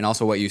culture and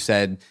also what you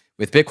said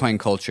with Bitcoin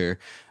culture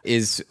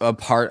is a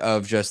part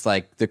of just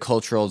like the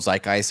cultural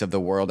zeitgeist of the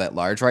world at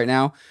large right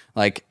now.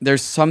 Like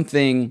there's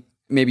something,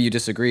 maybe you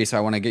disagree, so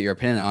I want to get your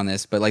opinion on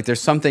this, but like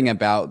there's something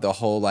about the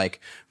whole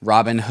like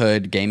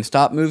Robinhood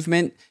GameStop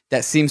movement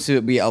that seems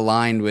to be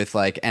aligned with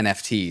like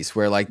NFTs,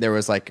 where like there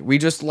was like, we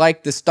just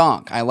like this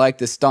donk. I like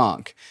this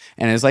donk.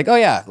 And it's like, oh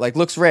yeah, like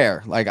looks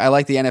rare. Like I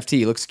like the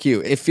NFT, looks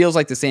cute. It feels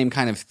like the same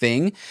kind of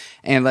thing.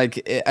 And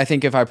like, I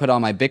think if I put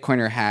on my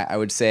Bitcoiner hat, I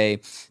would say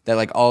that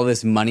like all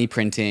this money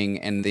printing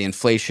and the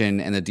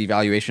inflation and the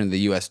devaluation of the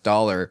US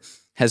dollar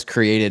has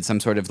created some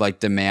sort of like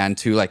demand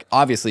to like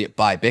obviously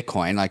buy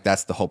Bitcoin, like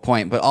that's the whole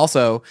point, but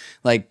also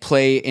like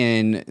play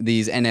in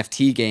these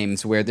NFT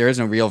games where there is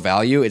no real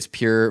value, it's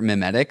pure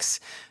mimetics.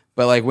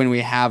 But like when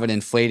we have an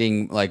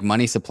inflating like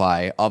money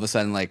supply, all of a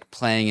sudden like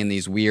playing in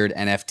these weird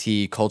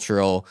NFT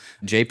cultural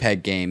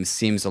JPEG games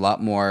seems a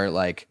lot more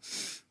like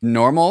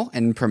normal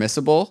and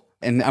permissible.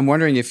 And I'm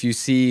wondering if you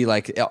see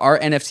like, are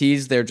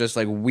NFTs, they're just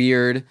like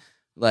weird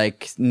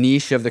like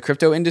niche of the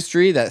crypto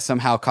industry that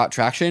somehow caught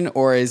traction,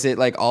 or is it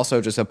like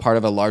also just a part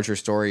of a larger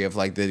story of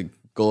like the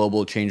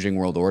global changing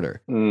world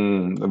order?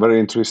 A very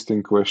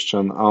interesting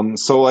question.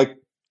 So like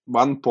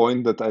one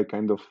point that I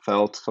kind of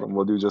felt from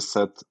what you just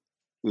said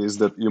is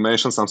that you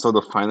mentioned some sort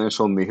of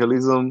financial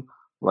nihilism,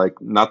 like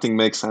nothing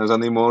makes sense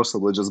anymore, so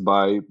we'll just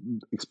buy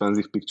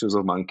expensive pictures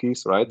of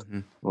monkeys, right?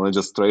 Mm-hmm. We'll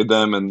just trade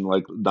them and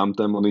like dump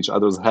them on each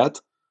other's head.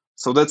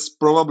 So that's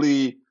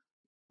probably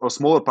a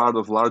smaller part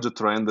of larger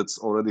trend that's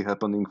already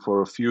happening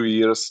for a few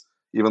years,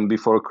 even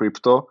before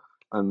crypto.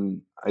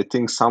 And I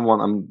think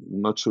someone, I'm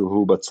not sure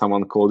who, but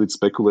someone called it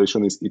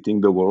speculation is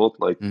eating the world.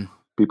 Like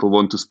people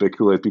want to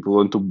speculate, people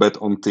want to bet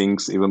on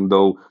things, even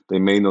though they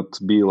may not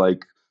be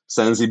like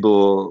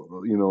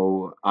sensible,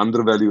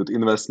 undervalued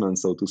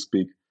investments, so to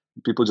speak.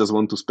 People just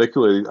want to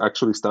speculate. It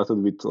actually started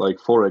with like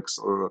Forex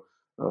or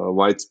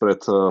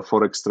widespread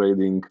Forex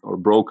trading, or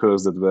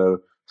brokers that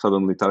were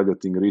suddenly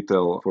targeting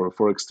retail for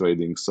Forex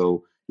trading.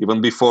 So even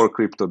before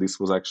crypto, this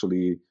was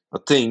actually a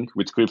thing.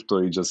 With crypto,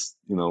 it just,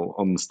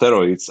 on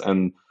steroids.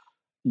 And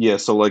yeah,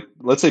 so like,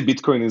 let's say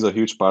Bitcoin is a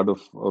huge part of,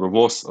 or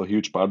was a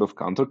huge part of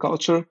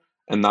counterculture.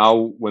 And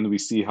now when we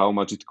see how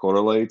much it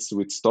correlates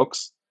with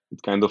stocks,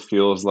 it kind of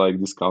feels like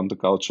this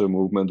counterculture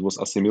movement was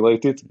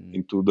assimilated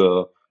into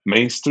the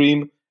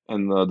mainstream.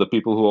 And the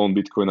people who own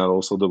Bitcoin are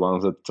also the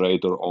ones that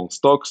trade or own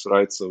stocks,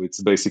 right? So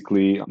it's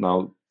basically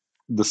now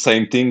the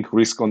same thing,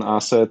 risk on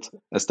asset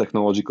as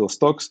technological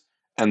stocks.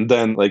 And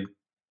then like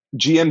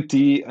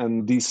GMT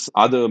and these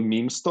other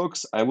meme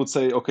stocks, I would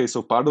say, okay,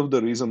 so part of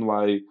the reason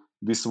why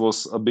this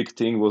was a big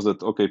thing was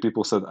that, okay,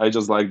 people said, I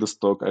just like the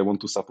stock, I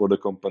want to support the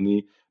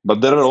company.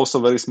 But there are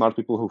also very smart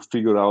people who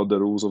figure out the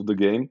rules of the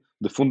game.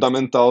 The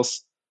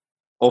fundamentals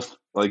of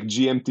like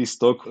GMT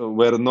stock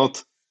were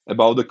not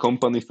about the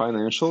company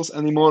financials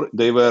anymore.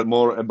 They were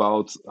more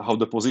about how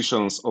the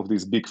positions of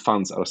these big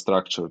funds are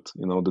structured,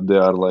 that they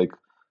are like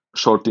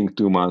shorting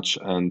too much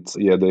and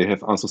yeah, they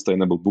have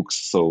unsustainable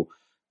books. So,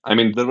 I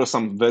mean, there were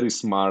some very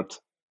smart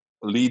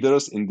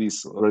leaders in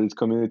these Reddit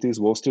communities,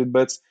 Wall Street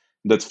Bets,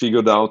 that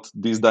figured out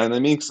these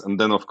dynamics. And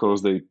then, of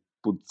course, they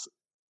put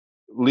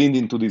leaned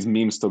into this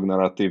meme stock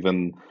narrative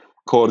and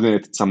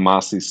coordinated some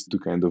masses to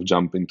kind of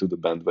jump into the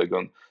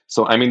bandwagon.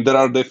 So, I mean,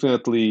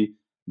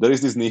 there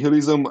is this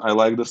nihilism. I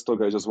like the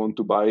stock. I just want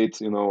to buy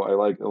it. I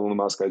like Elon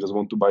Musk. I just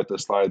want to buy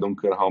Tesla. I don't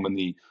care how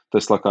many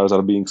Tesla cars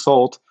are being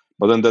sold.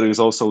 But then there is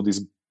also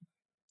this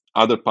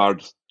other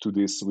part to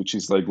this, which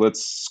is like,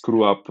 let's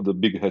screw up the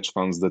big hedge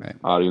funds that Right.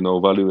 are,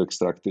 value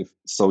extractive.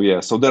 So yeah,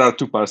 so there are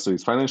two parts to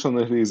it: financial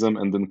nihilism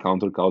and then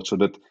counterculture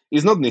that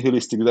is not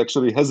nihilistic. It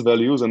actually has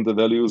values, and the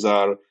values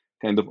are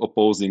kind of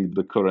opposing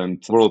the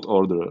current world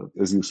order,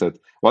 as you said.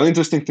 One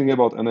interesting thing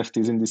about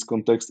NFTs in this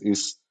context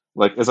is,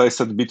 like, as I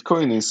said,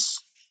 Bitcoin is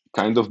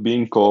kind of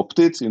being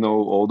co-opted.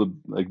 All the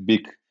like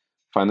big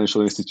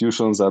financial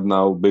institutions are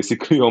now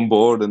basically on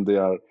board, and they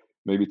are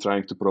maybe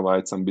trying to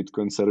provide some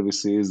Bitcoin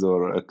services,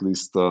 or at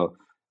least, I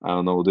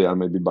don't know, they are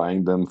maybe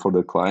buying them for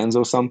their clients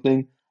or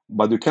something.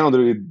 But you cannot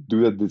really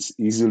do that this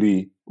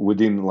easily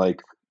within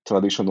like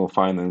traditional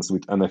finance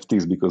with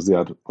NFTs because they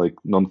are like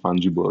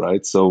non-fungible,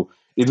 right? So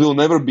it will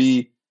never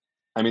be,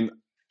 I mean,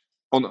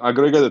 on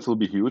aggregate, it will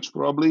be huge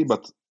probably,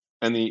 but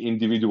any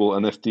individual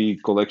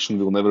NFT collection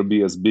will never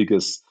be as big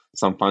as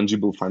some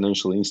fungible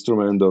financial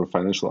instrument or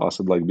financial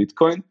asset like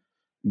Bitcoin.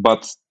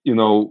 But,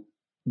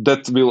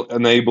 that will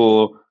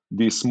enable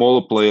these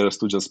smaller players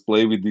to just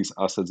play with these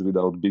assets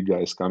without big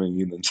guys coming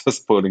in and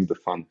just spoiling the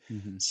fun.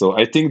 Mm-hmm. So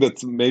I think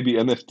that maybe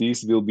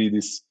NFTs will be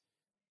this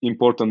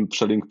important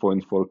selling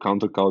point for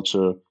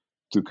counterculture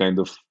to kind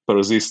of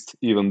persist,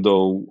 even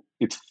though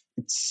it's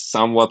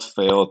somewhat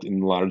failed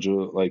in larger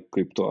like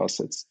crypto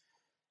assets.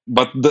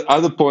 But the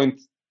other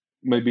point,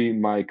 maybe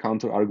my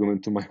counter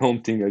argument to my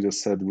own thing I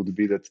just said, would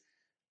be that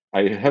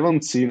I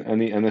haven't seen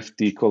any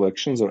NFT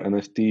collections or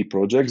NFT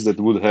projects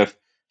that would have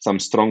some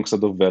strong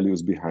set of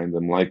values behind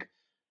them. Like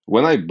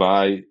when I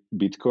buy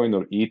Bitcoin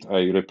or ETH,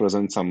 I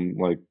represent some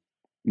like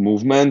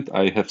movement.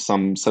 I have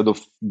some set of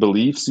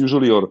beliefs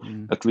usually, or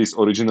at least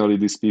originally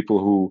these people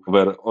who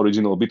were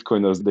original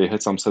Bitcoiners, they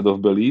had some set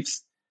of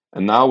beliefs.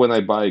 And now when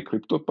I buy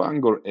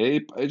CryptoPunk or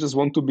Ape, I just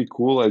want to be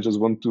cool. I just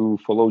want to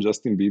follow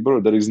Justin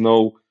Bieber. There is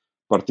no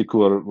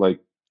particular like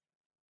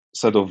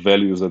set of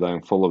values that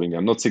I'm following.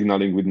 I'm not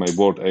signaling with my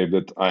board ape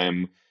that I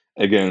am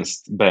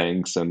against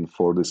banks and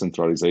for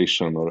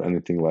decentralization or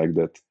anything like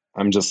that.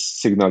 I'm just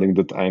signaling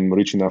that I'm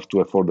rich enough to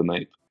afford an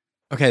ape.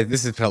 Okay,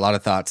 this has put a lot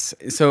of thoughts.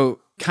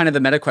 So, kind of the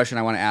meta question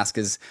I want to ask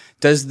is,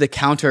 does the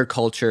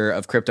counterculture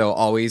of crypto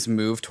always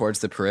move towards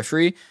the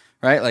periphery?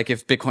 Right? Like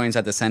if Bitcoin's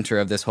at the center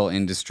of this whole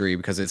industry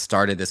because it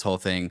started this whole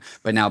thing,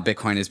 but now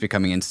Bitcoin is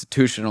becoming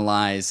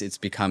institutionalized, it's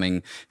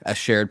becoming a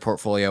shared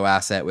portfolio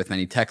asset with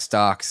many tech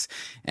stocks,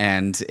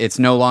 and it's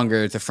no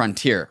longer the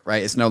frontier,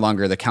 right? It's no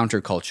longer the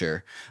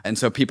counterculture. And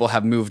so people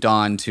have moved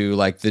on to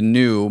like the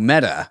new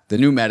meta. The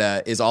new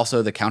meta is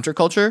also the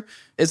counterculture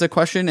is a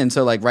question. And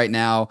so like right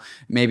now,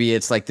 maybe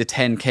it's like the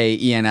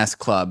 10K ENS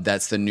club.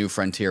 That's the new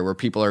frontier where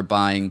people are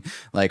buying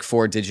like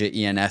 4-digit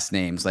ENS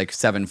names like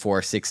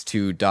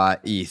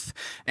 7462.eth.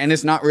 And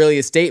it's not really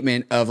a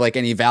statement of like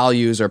any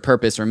values or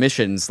purpose or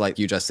missions, like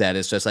you just said.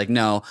 It's just like,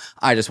 no,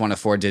 I just want a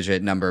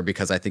 4-digit number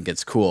because I think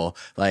it's cool.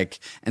 Like,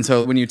 and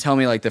so when you tell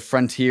me like the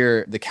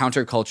frontier, the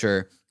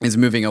counterculture is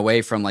moving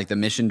away from like the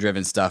mission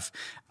driven stuff,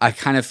 I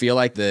kind of feel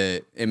like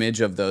the image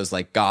of those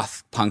like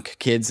goth punk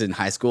kids in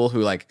high school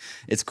who like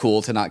it's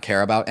cool to not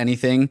care about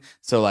anything.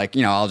 So like,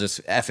 I'll just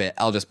F it.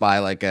 I'll just buy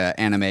like a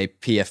anime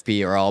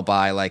PFP, or I'll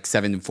buy like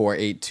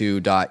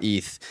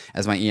 7482.eth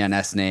as my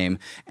ENS name.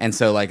 And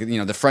so like,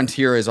 the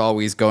frontier is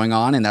always going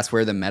on, and that's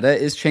where the meta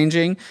is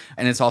changing.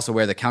 And it's also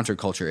where the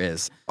counterculture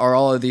is. Are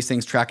all of these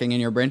things tracking in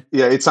your brain?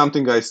 Yeah, it's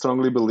something I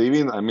strongly believe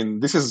in. I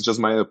mean, this is just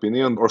my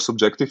opinion or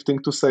subjective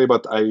thing to say,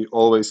 but I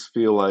always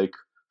feel like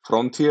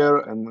frontier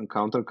and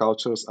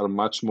countercultures are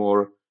much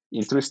more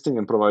interesting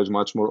and provide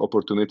much more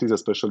opportunities,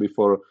 especially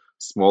for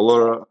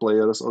smaller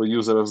players or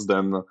users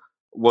than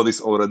what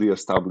is already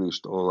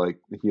established or like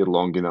here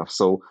long enough.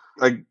 So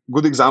a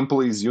good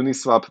example is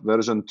Uniswap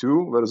version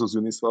 2 versus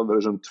Uniswap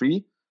version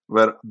 3,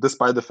 where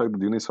despite the fact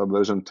that Uniswap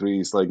version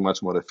 3 is like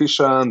much more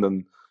efficient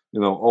and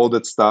all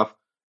that stuff,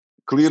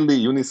 clearly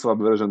Uniswap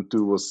version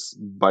 2 was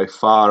by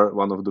far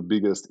one of the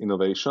biggest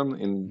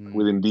innovation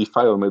within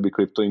DeFi or maybe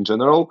crypto in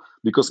general,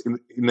 because it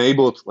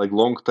enabled like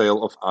long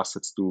tail of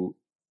assets to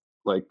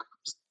like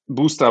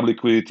bootstrap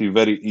liquidity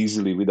very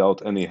easily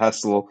without any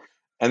hassle.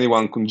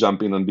 anyone can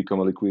jump in and become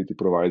a liquidity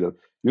provider.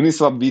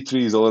 Uniswap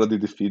v3 is already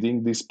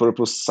defeating this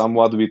purpose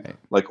somewhat with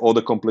like all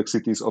the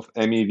complexities of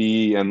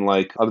MEV and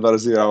like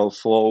adversarial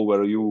flow,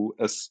 where you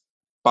as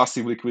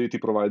passive liquidity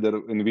provider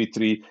in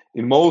v3,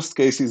 in most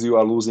cases you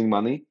are losing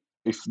money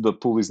if the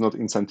pool is not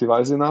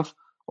incentivized enough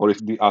or if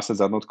the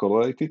assets are not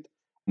correlated.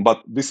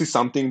 But this is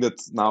something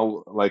that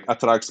now like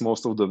attracts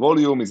most of the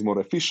volume, is more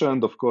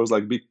efficient. Of course,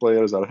 like big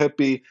players are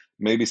happy.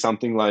 Maybe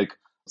something like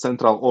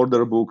central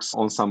order books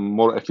on some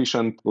more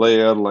efficient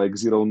layer like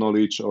zero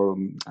knowledge or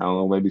I don't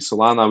know, maybe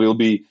Solana will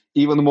be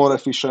even more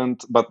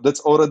efficient. But that's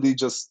already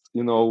just,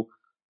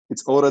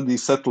 it's already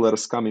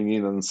settlers coming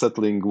in and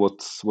settling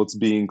what's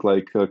being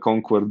like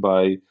conquered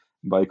by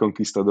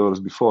conquistadors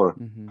before.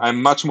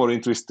 I'm much more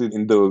interested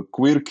in the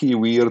quirky,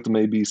 weird,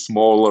 maybe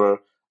smaller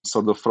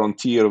sort of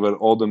frontier where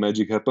all the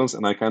magic happens.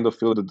 And I kind of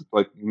feel that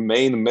like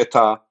main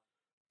meta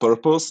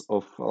purpose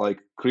of like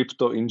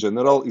crypto in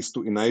general is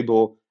to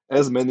enable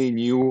as many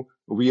new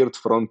weird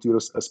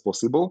frontiers as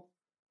possible.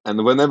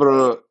 And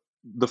whenever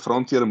the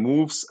frontier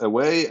moves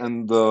away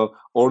and the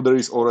order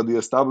is already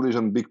established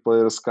and big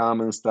players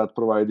come and start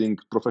providing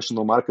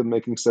professional market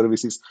making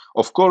services,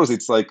 of course,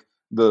 it's like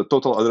the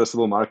total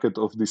addressable market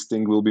of this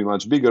thing will be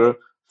much bigger.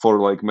 For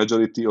like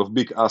majority of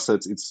big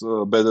assets, it's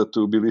better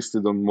to be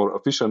listed on more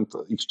efficient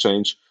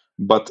exchange,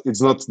 but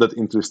it's not that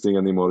interesting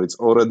anymore. It's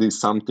already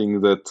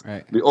something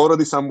that we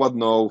already somewhat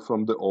know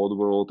from the old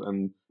world,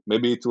 and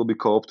maybe it will be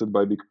co-opted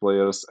by big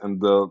players. And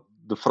the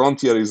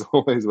frontier is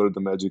always where the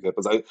magic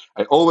happens.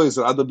 I always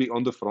rather be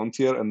on the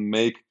frontier and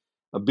make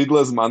a bit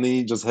less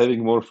money, just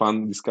having more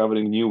fun,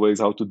 discovering new ways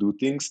how to do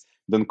things,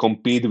 than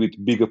compete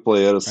with bigger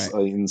players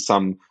in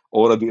some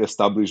already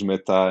established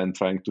meta and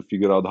trying to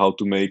figure out how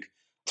to make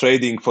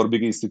trading for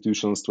big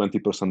institutions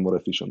 20% more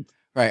efficient.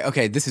 Right.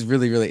 Okay. This is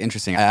really, really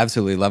interesting. I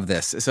absolutely love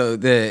this. So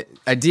the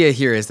idea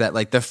here is that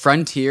like the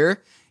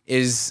frontier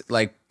is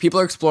like people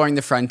are exploring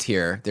the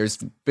frontier. There's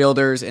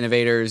builders,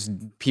 innovators,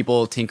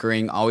 people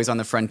tinkering always on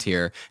the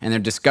frontier, and they're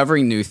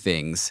discovering new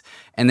things.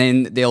 And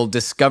then they'll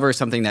discover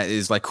something that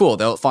is like cool.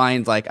 They'll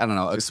find like, I don't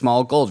know, a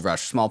small gold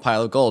rush, small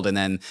pile of gold. And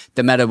then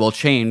the meta will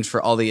change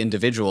for all the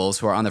individuals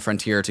who are on the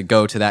frontier to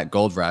go to that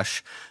gold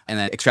rush and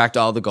then extract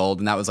all the gold.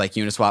 And that was like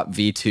Uniswap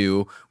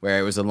V2, where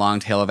it was a long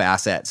tail of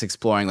assets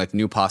exploring like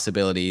new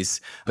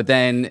possibilities. But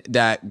then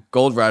that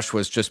gold rush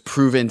was just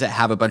proven to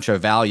have a bunch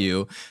of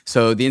value.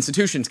 So the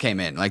institutions came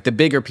in, like the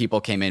bigger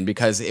people came in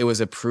because it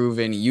was a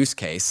proven use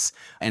case.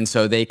 And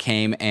so they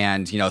came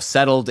and,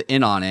 settled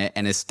in on it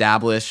and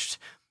established.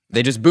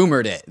 They just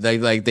boomered it.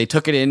 They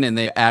took it in and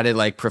they added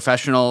like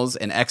professionals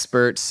and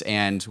experts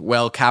and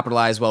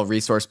well-capitalized,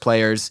 well-resourced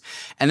players.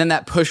 And then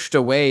that pushed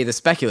away the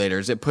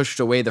speculators. It pushed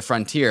away the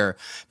frontier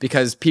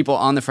because people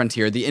on the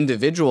frontier, the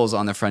individuals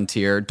on the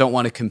frontier, don't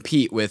want to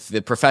compete with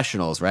the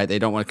professionals, right? They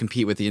don't want to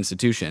compete with the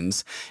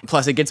institutions.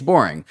 Plus, it gets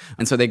boring.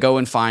 And so they go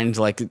and find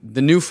like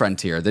the new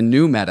frontier, the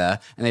new meta,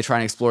 and they try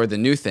and explore the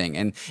new thing.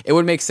 And it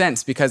would make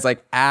sense because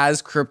like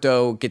as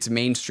crypto gets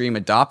mainstream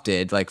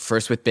adopted, like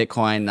first with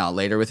Bitcoin, now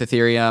later with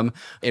Ethereum,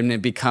 and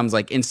it becomes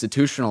like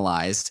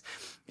institutionalized,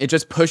 it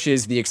just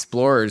pushes the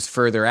explorers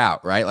further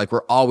out, right? Like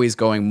we're always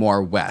going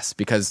more west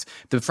because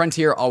the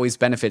frontier always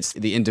benefits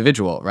the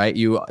individual, right?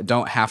 You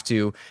don't have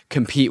to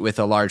compete with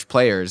the large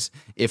players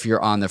if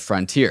you're on the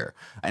frontier.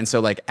 And so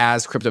like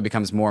as crypto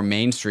becomes more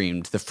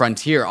mainstreamed, the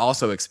frontier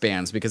also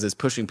expands because it's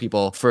pushing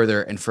people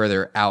further and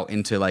further out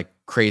into like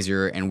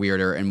crazier and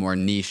weirder and more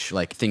niche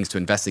like things to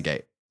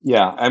investigate.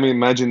 Yeah, I'm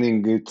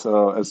imagining it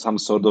as some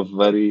sort of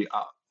very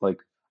like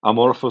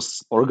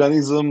amorphous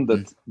organism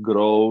that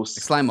grows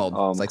like slime mold.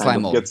 It's like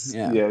slime mold.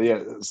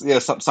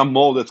 Some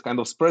mold that kind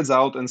of spreads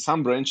out, and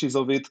some branches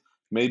of it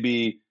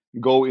maybe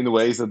go in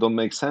ways that don't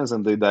make sense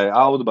and they die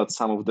out, but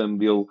some of them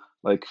will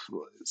like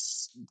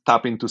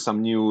tap into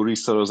some new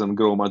resource and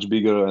grow much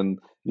bigger. And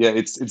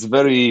it's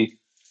very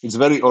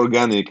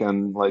organic,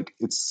 and like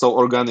it's so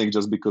organic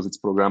just because it's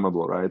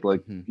programmable, right?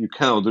 Like you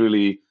cannot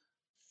really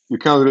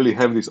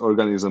have this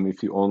organism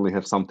if you only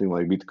have something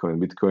like Bitcoin.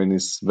 Bitcoin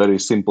is a very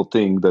simple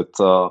thing that,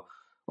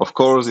 of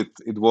course,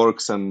 it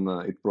works and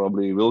it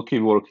probably will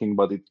keep working,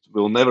 but it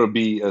will never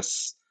be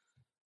as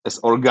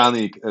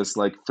organic as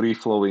like free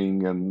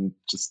flowing and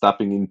just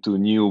tapping into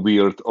new,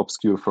 weird,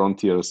 obscure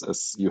frontiers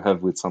as you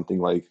have with something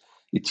like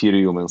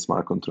Ethereum and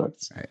smart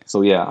contracts. Right.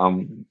 So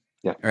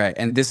Right.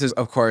 And this is,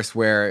 of course,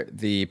 where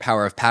the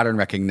power of pattern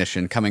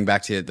recognition, coming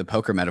back to the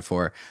poker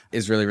metaphor,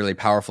 is really, really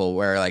powerful,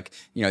 where like,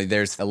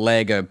 there's a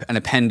leg, an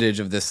appendage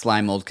of this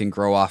slime mold can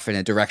grow off in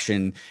a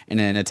direction in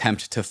an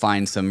attempt to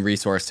find some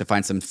resource, to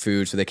find some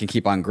food so they can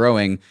keep on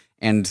growing.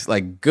 And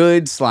like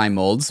good slime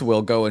molds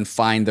will go and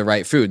find the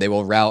right food. They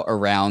will route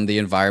around the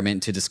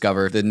environment to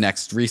discover the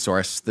next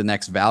resource, the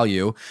next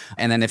value.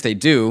 And then if they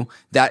do,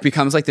 that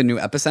becomes like the new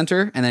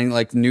epicenter. And then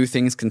like new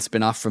things can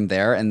spin off from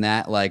there. And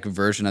that like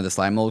version of the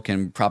slime mold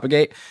can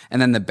propagate.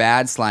 And then the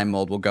bad slime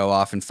mold will go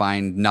off and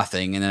find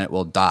nothing and then it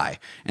will die.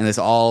 And this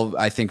all,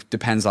 I think,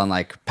 depends on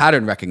like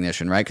pattern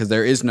recognition, right? Because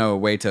there is no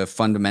way to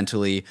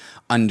fundamentally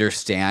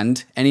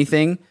understand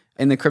anything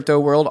in the crypto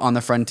world on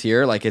the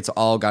frontier. Like it's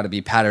all got to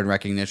be pattern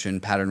recognition,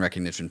 pattern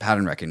recognition,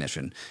 pattern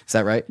recognition. Is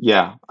that right?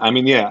 Yeah, I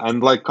mean, yeah,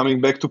 and like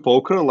coming back to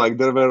poker, like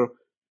there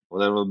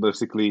were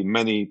basically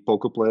many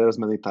poker players,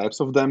 many types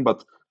of them,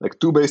 but like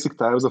two basic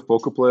types of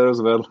poker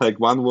players were like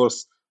one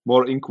was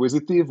more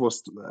inquisitive,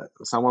 was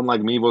someone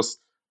like me was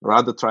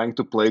rather trying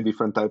to play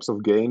different types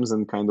of games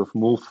and kind of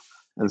move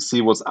and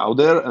see what's out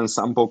there, and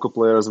some poker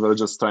players were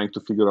just trying to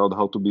figure out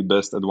how to be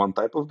best at one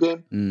type of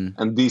game. Mm.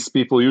 And these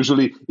people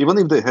usually, even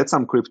if they had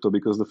some crypto,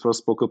 because the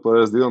first poker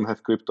players didn't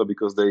have crypto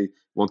because they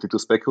wanted to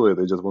speculate,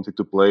 they just wanted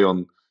to play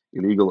on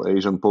illegal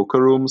Asian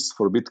poker rooms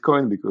for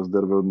Bitcoin because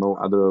there were no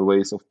other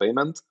ways of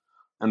payment.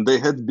 And they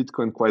had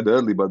Bitcoin quite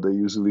early, but they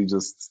usually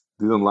just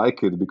didn't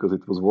like it because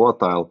it was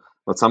volatile.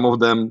 But some of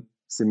them,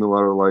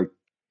 similar like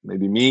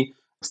maybe me,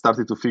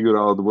 started to figure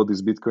out what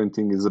this Bitcoin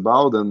thing is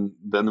about. And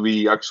then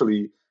we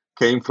actually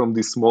came from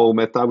this small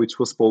meta, which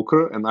was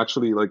poker. And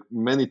actually, like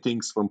many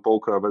things from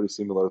poker are very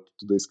similar to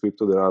today's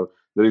crypto.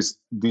 There is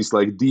this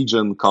like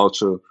degen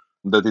culture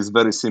that is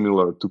very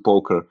similar to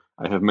poker.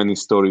 I have many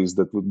stories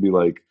that would be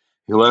like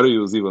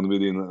hilarious even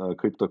within a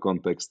crypto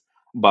context.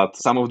 But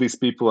some of these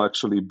people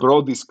actually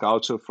brought this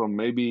culture from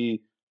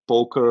maybe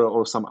poker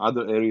or some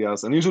other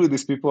areas. And usually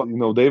these people,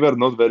 they were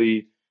not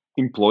very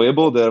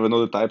employable. They were not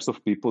the types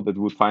of people that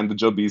would find the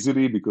job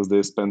easily because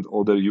they spent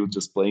all their youth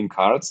just playing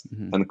cards.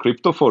 Mm-hmm. And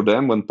crypto for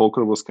them, when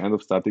poker was kind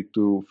of starting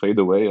to fade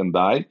away and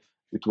die,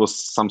 it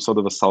was some sort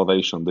of a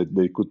salvation that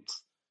they could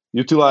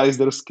utilize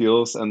their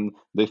skills, and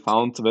they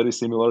found very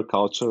similar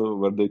culture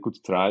where they could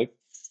thrive.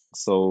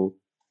 So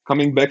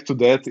coming back to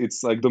that,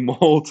 it's like the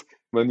mold.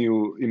 When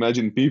you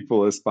imagine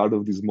people as part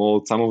of this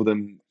mold, some of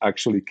them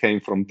actually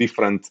came from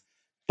different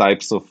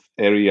types of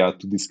area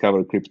to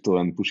discover crypto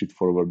and push it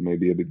forward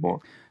maybe a bit more.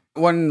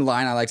 One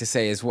line I like to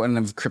say is one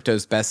of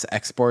crypto's best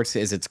exports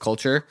is its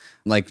culture.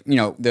 Like,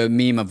 the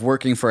meme of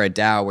working for a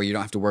DAO where you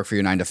don't have to work for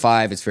your 9 to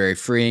 5. It's very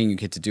freeing. You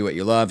get to do what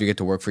you love. You get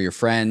to work for your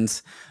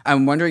friends.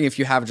 I'm wondering if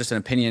you have just an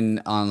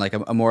opinion on like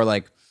a more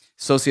like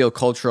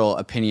sociocultural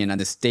opinion on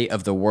the state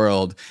of the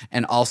world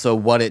and also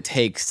what it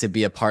takes to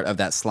be a part of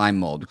that slime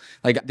mold.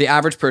 Like the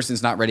average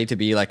person's not ready to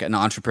be like an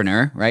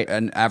entrepreneur, right?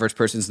 An average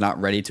person's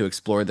not ready to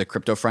explore the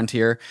crypto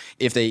frontier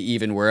if they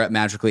even were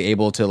magically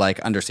able to like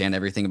understand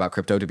everything about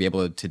crypto to be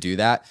able to do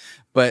that.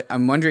 But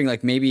I'm wondering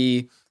like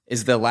maybe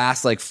is the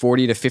last like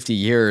 40 to 50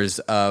 years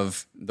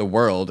of the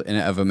world and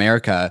of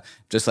America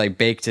just like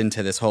baked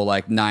into this whole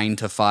like 9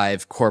 to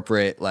 5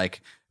 corporate like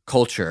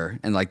culture,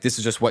 and like this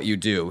is just what you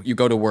do. You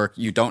go to work,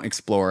 you don't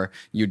explore,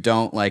 you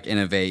don't like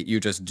innovate,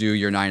 you just do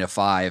your 9 to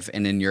 5,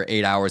 and in your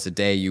 8 hours a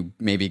day you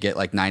maybe get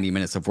like 90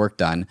 minutes of work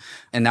done.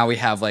 And now we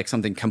have like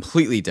something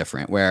completely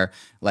different where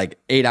like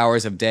 8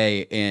 hours of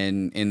day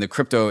in the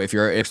crypto, if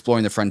you're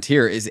exploring the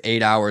frontier, is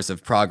 8 hours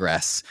of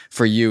progress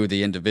for you,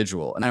 the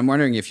individual. And I'm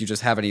wondering if you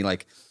just have any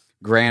like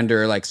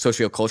grander like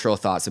sociocultural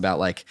thoughts about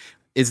like,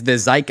 is the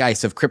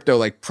zeitgeist of crypto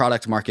like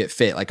product market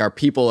fit? Like, are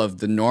people of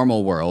the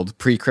normal world,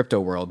 pre-crypto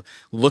world,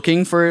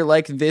 looking for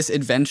like this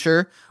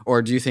adventure?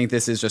 Or do you think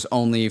this is just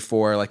only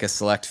for like a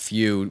select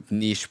few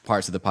niche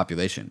parts of the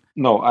population?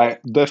 No, I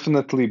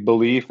strongly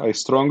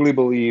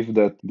believe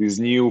that this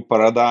new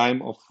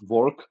paradigm of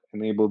work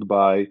enabled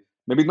by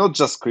maybe not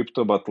just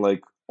crypto, but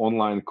like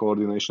online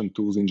coordination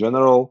tools in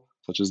general,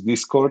 such as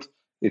Discord,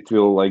 it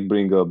will like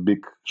bring a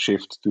big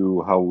shift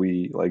to how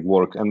we like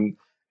work. And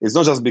it's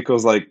not just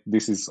because like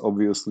this is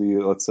obviously,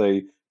 let's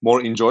say,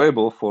 more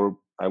enjoyable for,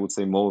 I would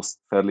say, most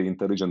fairly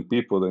intelligent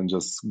people than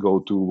just go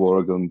to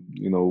work and,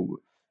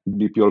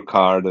 beep your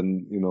card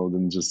and,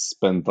 then just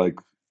spend like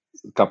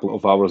a couple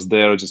of hours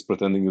there just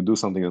pretending you do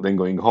something and then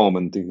going home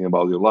and thinking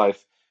about your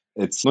life.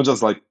 It's not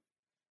just like,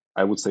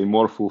 I would say,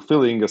 more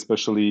fulfilling,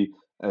 especially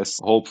as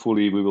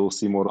hopefully we will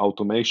see more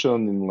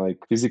automation in like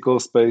physical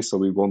space, so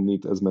we won't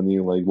need as many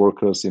like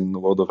workers in a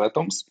world of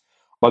atoms.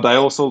 But I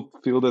also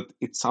feel that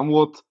it's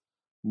somewhat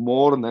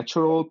more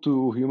natural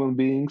to human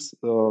beings,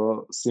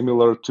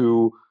 similar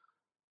to,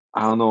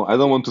 I don't know, I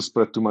don't want to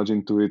spread too much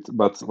into it,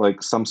 but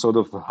like some sort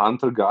of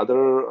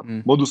hunter-gatherer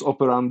Mm. modus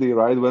operandi,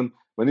 right?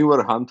 When you were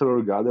a hunter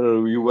or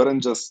gatherer, you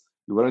weren't just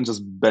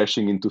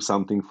bashing into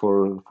something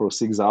for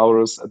 6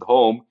 hours at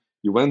home.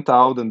 You went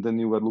out and then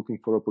you were looking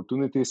for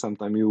opportunities.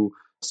 Sometimes you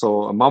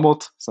saw a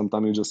mammoth,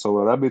 sometimes you just saw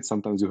a rabbit,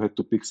 sometimes you had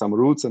to pick some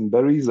roots and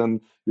berries,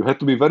 and you had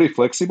to be very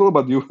flexible,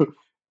 but you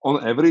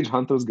on average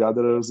hunters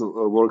gatherers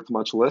worked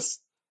much less,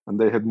 and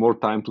they had more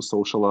time to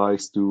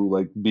socialize, to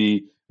like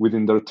be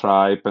within their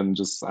tribe and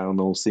just, I don't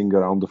know, sing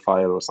around the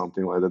fire or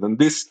something like that. And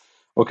this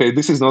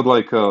is not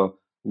like a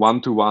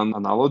one-to-one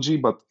analogy,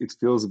 but it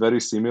feels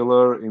very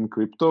similar in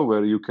crypto,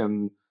 where you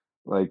can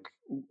like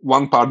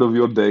one part of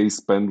your day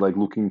spend like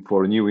looking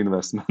for new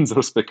investments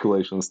or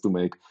speculations to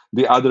make.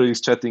 The other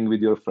is chatting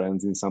with your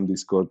friends in some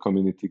Discord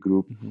community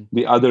group. Mm-hmm.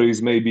 The other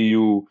is maybe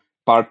you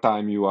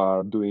part-time you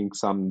are doing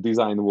some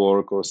design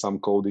work or some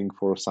coding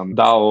for some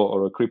DAO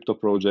or a crypto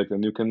project,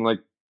 and you can like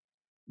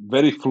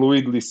very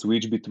fluidly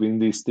switch between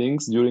these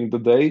things during the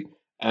day,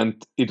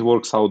 and it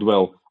works out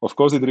well. Of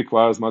course, it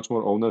requires much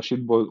more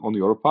ownership on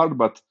your part,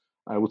 but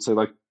I would say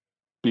like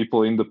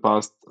people in the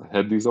past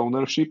had this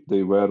ownership.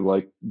 They were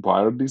like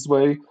wired this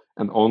way,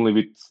 and only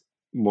with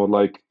more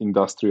like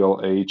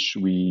industrial age,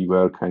 we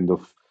were kind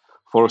of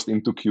forced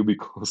into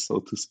cubicles, so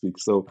to speak.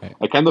 So Right.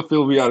 I kind of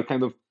feel we are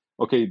kind of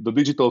okay. The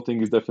digital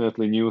thing is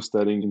definitely new.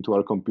 Staring into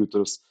our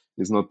computers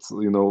is not,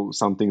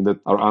 something that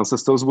our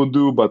ancestors would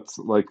do, but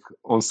like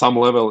on some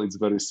level, it's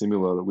very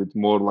similar with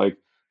more like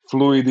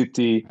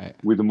fluidity, Right.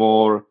 with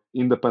more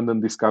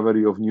independent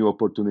discovery of new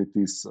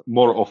opportunities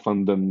more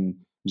often than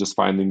just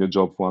finding a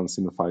job once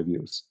in 5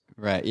 years.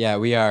 Right. Yeah,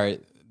 we are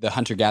the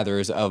hunter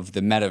gatherers of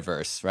the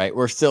metaverse, right?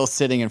 We're still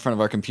sitting in front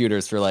of our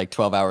computers for like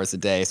 12 hours a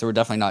day. So we're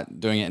definitely not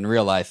doing it in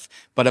real life.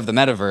 But of the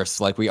metaverse,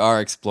 like we are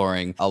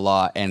exploring a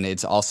lot. And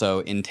it's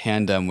also in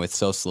tandem with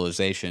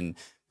socialization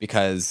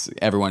because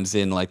everyone's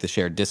in like the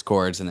shared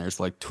discords and there's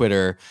like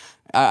Twitter.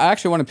 I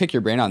actually want to pick your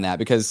brain on that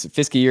because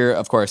Fisky, you're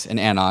of course an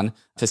anon.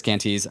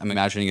 Fiskantes, I'm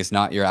imagining, is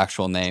not your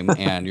actual name,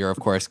 and you're of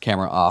course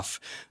camera off.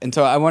 And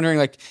so I'm wondering,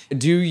 like,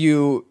 do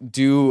you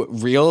do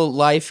real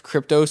life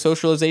crypto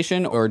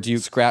socialization, or do you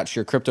scratch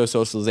your crypto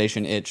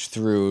socialization itch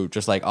through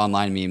just like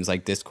online memes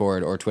like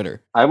Discord or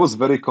Twitter? I was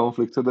very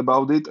conflicted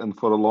about it, and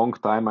for a long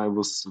time I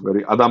was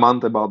very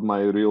adamant about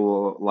my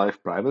real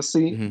life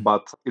privacy. Mm-hmm.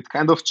 But it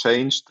kind of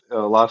changed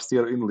last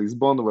year in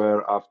Lisbon,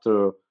 where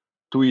after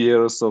 2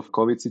 years of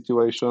COVID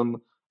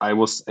situation, I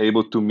was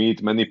able to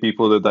meet many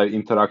people that I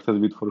interacted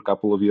with for a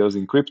couple of years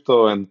in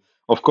crypto. And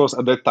of course,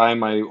 at that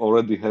time, I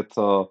already had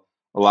a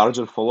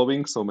larger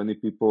following, so many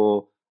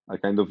people I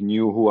kind of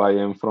knew who I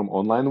am from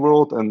online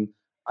world, and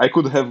I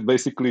could have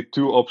basically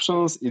two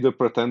options: either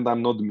pretend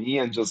I'm not me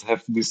and just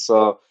have this.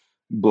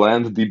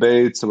 Bland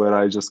debates where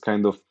I just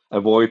kind of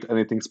avoid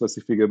anything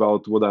specific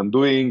about what I'm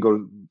doing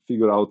or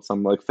figure out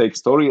some like fake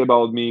story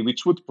about me,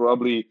 which would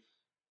probably,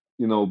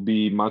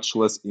 be much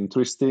less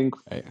interesting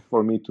Right.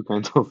 for me to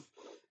kind of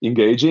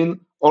engage in,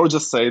 or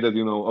just say that,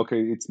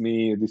 okay, it's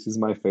me, this is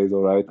my face,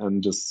 all right,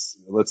 and just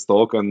let's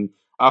talk. And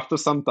after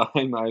some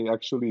time, I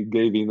actually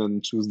gave in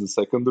and choose the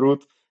second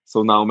route.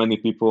 So now many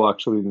people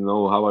actually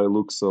know how I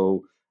look.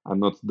 So I'm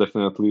not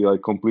definitely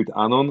like complete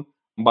anon,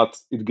 but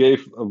it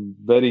gave a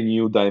very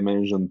new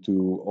dimension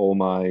to all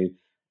my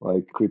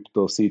like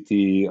crypto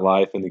city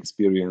life and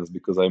experience,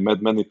 because I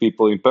met many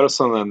people in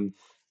person, and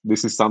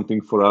this is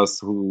something for us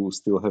who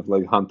still have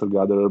like hunter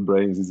gatherer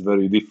brains. It's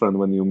very different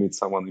when you meet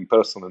someone in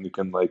person and you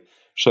can like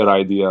share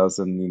ideas,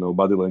 and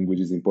body language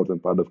is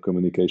important part of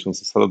communication.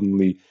 So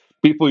suddenly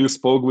people you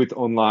spoke with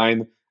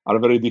online are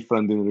very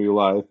different in real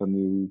life, and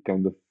you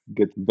kind of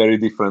get very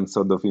different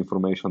sort of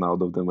information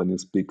out of them when you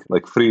speak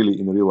like freely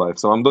in real life.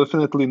 So I'm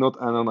definitely not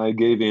anon. I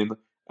gave in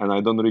and I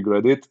don't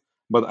regret it.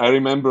 But I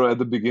remember at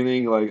the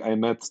beginning, like I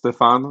met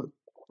Stefan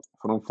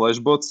from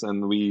Flashbots,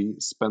 and we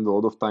spent a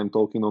lot of time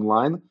talking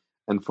online.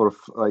 And for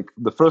like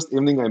the first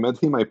evening I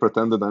met him, I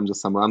pretended I'm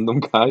just some random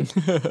guy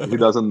he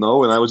doesn't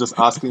know, and I was just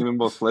asking him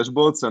about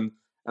Flashbots, and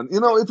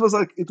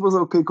it was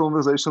okay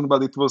conversation,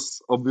 but it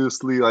was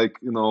obviously like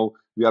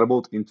we are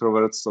both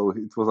introverts, so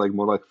it was like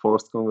more like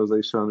forced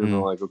conversation,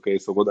 Mm. like okay,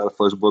 so what are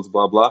Flashbots,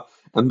 blah blah.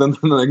 And then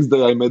the next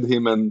day I met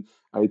him, and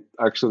I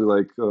actually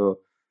like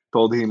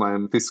told him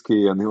I'm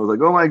Fisky, and he was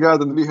like, "Oh my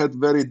god!" And we had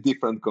very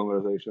different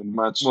conversation,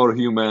 much more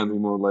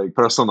human, more like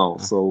personal.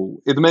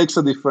 So it makes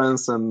a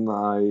difference, and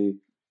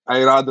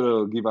I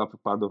rather give up a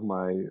part of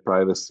my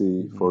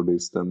privacy Mm-hmm. for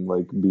this than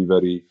like be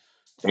very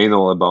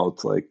anal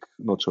about like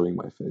not showing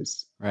my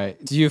face. Right.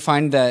 Do you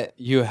find that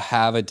you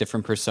have a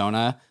different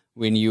persona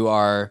when you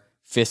are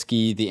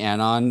Fisky the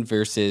Anon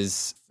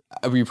versus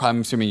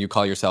I'm assuming you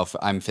call yourself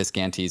I'm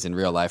Fiskantes in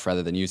real life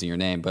rather than using your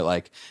name, but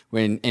like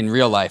when in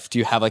real life, do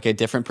you have like a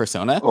different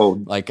persona? Oh,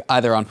 Like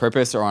either on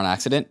purpose or on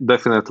accident?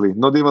 definitely,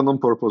 not even on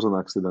purpose, on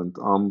accident.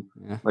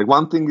 Yeah. Like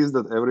one thing is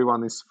that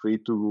everyone is free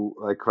to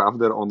like craft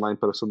their online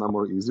persona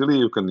more easily.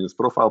 You can use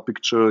profile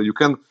picture. You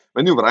can,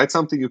 when you write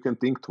something, you can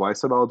think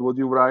twice about what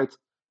you write.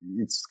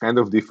 It's kind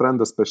of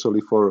different,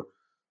 especially for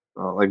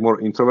like more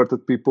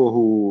introverted people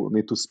who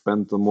need to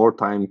spend more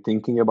time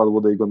thinking about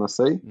what they're gonna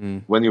say.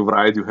 Mm. When you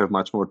write, you have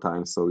much more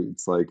time, so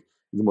it's like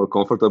it's more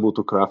comfortable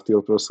to craft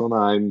your persona.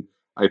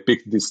 I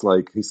picked this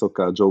like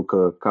Hisoka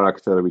Joker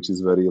character, which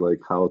is very like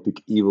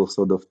chaotic, evil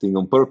sort of thing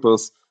on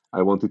purpose.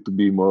 I wanted to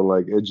be more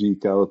like edgy,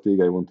 chaotic.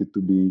 I wanted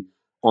to be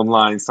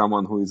online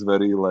someone who is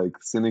very like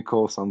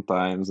cynical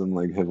sometimes and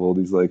like have all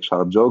these like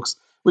sharp jokes,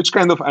 which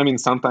kind of, I mean,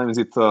 sometimes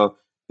it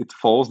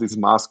falls. This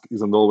mask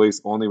isn't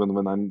always on even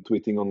when I'm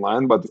tweeting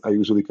online, but I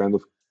usually kind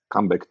of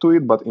come back to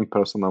it. But in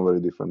person, I'm very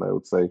different, I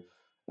would say.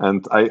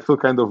 And I feel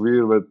kind of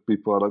weird when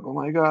people are like, "Oh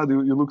my god,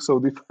 you look so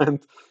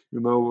different."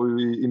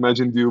 We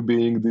imagined you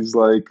being this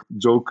like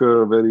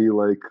Joker, very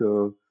like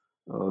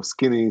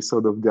skinny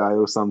sort of guy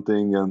or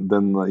something, and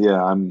then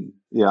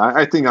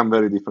I think I'm a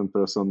very different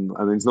person,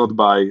 and it's not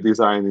by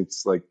design.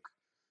 It's like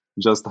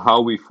just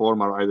how we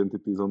form our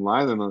identities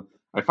online. And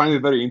I find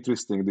it very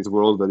interesting, this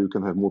world where you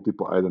can have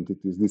multiple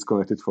identities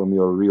disconnected from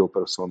your real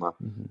persona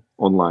Mm-hmm.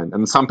 online.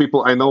 And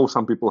I know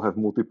some people have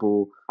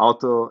multiple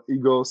alter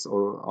egos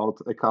or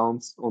alt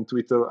accounts on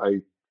Twitter.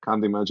 I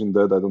can't imagine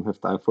that. I don't have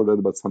time for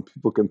that, but some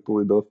people can pull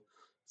it off.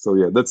 So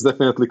yeah, that's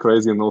definitely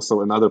crazy, and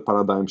also another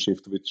paradigm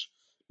shift, which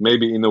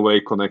maybe in a way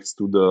connects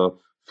to the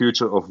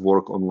future of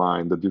work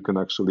online, that you can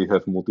actually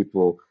have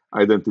multiple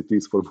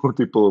identities for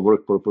multiple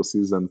work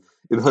purposes, and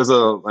it has a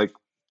like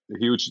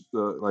huge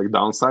like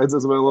downsides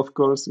as well. Of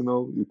course,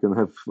 you can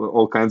have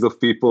all kinds of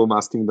people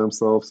masking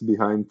themselves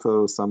behind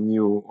some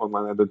new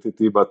online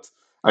identity, but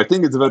I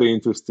think it's very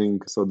interesting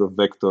sort of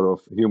vector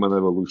of human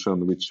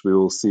evolution, which we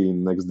will see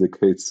in next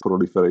decades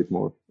proliferate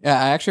more. Yeah,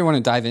 I actually want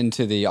to dive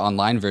into the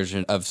online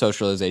version of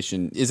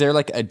socialization. Is there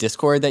like a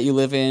Discord that you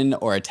live in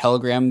or a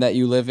Telegram that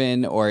you live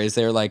in, or is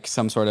there like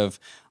some sort of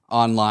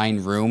online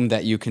room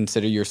that you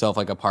consider yourself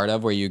like a part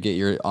of where you get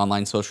your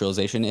online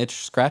socialization itch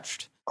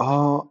scratched?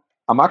 Uh,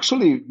 I'm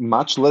actually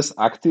much less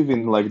active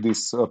in like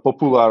these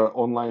popular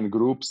online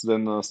groups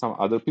than some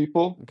other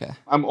people. Okay.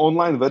 I'm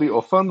online very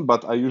often,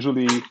 but I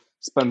usually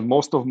spend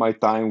most of my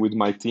time with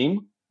my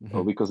team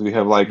Hmm. because we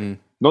have like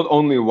not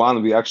only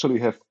one, we actually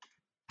have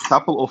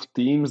couple of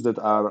teams that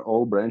are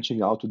all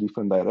branching out to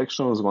different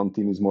directions. One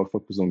team is more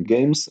focused on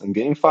games and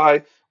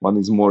GameFi. One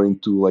is more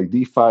into like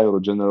DeFi or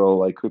general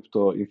like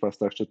crypto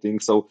infrastructure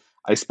things. So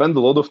I spend a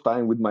lot of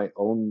time with my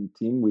own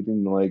team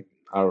within like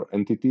our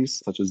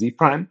entities such as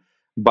Zprime.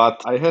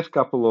 But I have a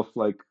couple of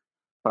like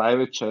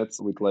private chats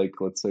with like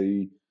let's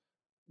say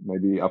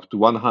maybe up to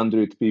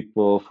 100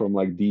 people from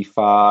like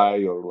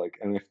DeFi or like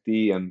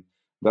NFT, and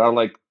there are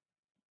like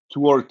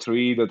two or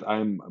three that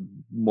I'm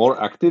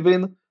more active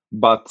in.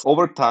 But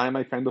over time,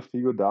 I kind of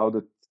figured out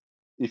that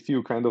if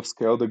you kind of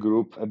scale the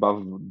group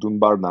above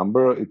Dunbar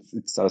number,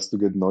 it starts to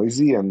get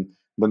noisy. And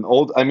then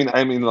I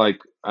mean, like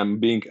I'm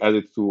being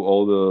added to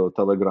all the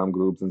Telegram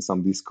groups and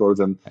some Discords,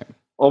 and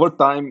over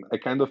time, I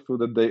kind of feel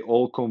that they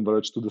all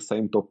converge to the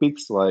same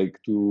topics, like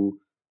to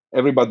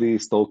everybody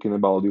is talking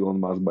about Elon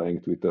Musk buying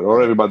Twitter, or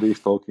Right. everybody is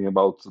talking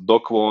about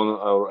Dokwon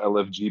or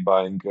LFG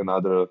buying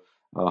another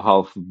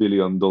 $500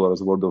 million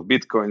worth of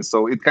Bitcoin.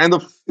 So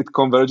it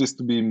converges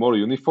to be more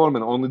uniform,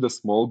 and only the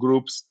small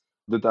groups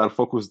that are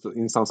focused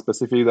in some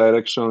specific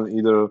direction,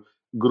 either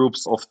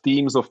groups of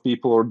teams of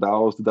people or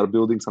DAOs that are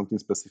building something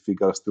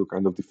specific, are still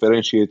kind of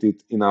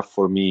differentiated enough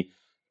for me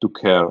to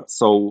care.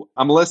 So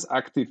I'm less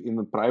active in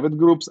the private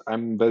groups.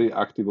 I'm very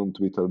active on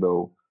Twitter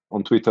though.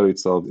 On Twitter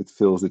itself, it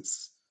feels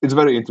it's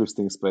very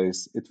interesting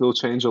space. It will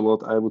change a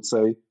lot, I would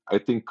say. I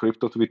think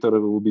crypto Twitter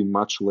will be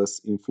much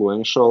less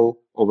influential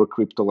over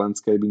crypto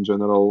landscape in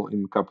general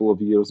in a couple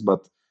of years,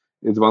 but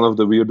it's one of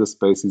the weirdest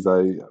spaces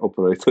I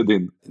operated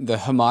in. The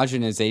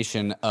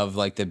homogenization of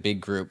like the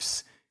big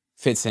groups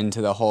fits into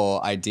the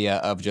whole idea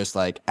of just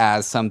like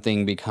as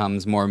something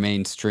becomes more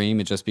mainstream,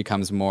 it just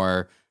becomes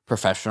more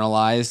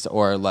professionalized,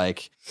 or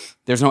like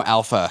there's no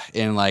alpha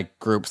in like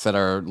groups that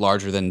are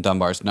larger than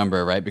Dunbar's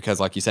number, right? Because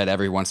like you said,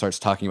 everyone starts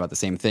talking about the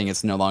same thing.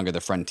 It's no longer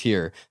the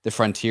frontier. The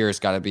frontier's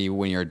got to be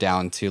when you're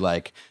down to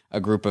like a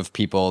group of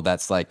people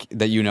that's like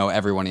that,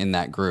 everyone in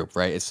that group,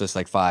 right? It's just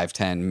like 5,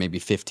 10, maybe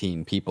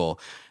 15 people.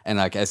 And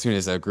like as soon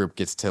as a group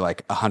gets to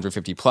like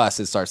 150 plus,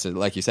 it starts to,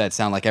 like you said,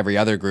 sound like every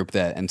other group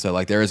that, and so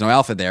like there is no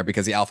alpha there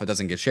because the alpha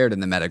doesn't get shared in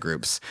the meta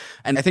groups.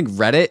 And I think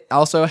Reddit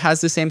also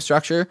has the same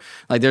structure.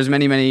 Like there's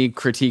many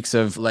critiques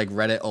of like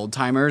Reddit old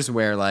timers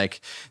where like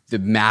the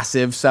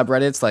massive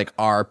subreddits like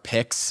our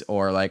picks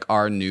or like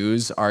our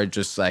news are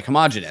just like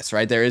homogenous,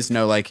 right? There is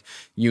no like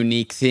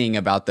unique thing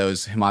about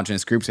those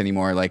homogenous groups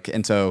anymore. Like,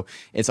 and so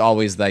it's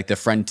always like the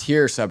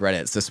frontier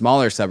subreddits, the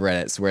smaller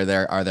subreddits where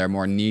there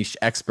more niche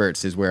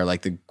experts is where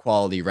like the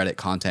quality Reddit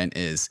content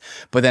is.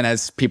 But then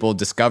as people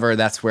discover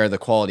that's where the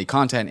quality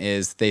content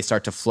is, they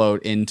start to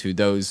float into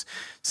those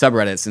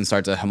subreddits and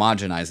start to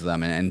homogenize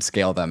them and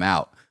scale them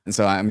out. And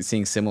so I'm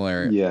seeing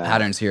similar Yeah.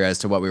 patterns here as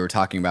to what we were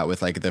talking about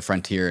with like the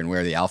frontier and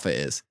where the alpha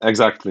is.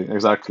 Exactly.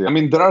 I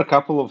mean, there are a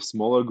couple of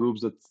smaller groups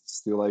that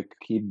still like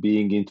keep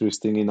being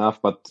interesting enough,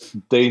 but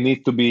they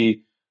need to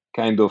be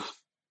kind of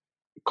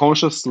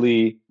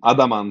consciously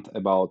adamant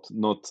about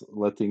not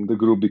letting the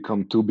group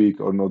become too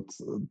big or not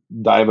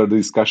divert the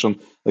discussion.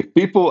 Like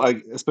people,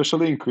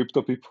 especially in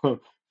crypto, people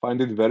find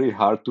it very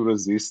hard to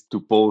resist to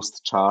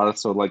post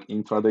charts or like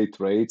intraday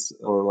trades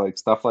or like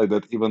stuff like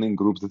that, even in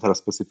groups that are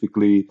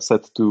specifically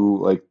set to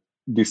like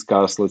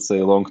discuss, let's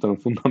say, long-term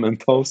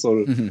fundamentals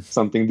or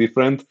something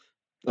different.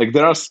 Like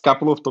there are a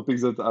couple of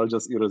topics that are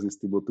just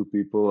irresistible to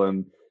people,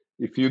 and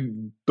if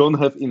you don't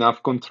have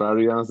enough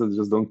contrarians that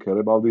just don't care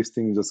about these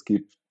things, just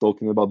keep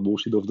talking about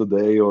bullshit of the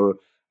day or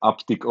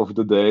uptick of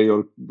the day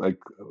or like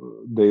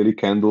daily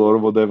candle or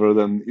whatever,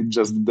 then it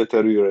just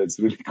deteriorates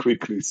really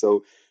quickly.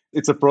 So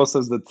it's a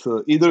process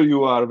that either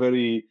you are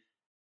very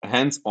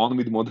hands on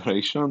with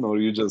moderation or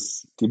you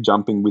just keep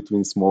jumping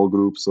between small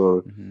groups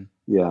or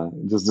yeah,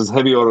 just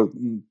have your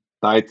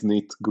tight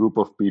knit group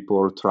of people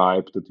or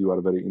tribe that you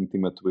are very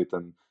intimate with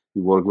and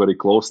you work very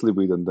closely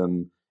with. And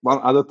then one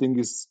other thing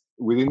is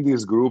within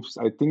these groups,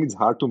 I think it's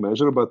hard to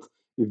measure, but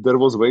if there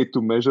was a way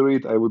to measure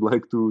it, I would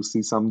like to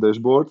see some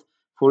dashboard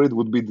for it,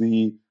 would be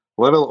the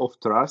level of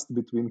trust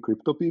between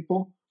crypto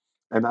people.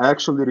 And I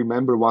actually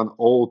remember one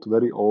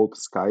very old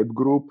Skype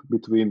group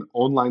between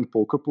online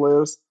poker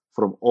players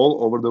from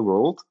all over the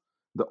world.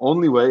 The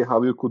only way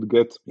how you could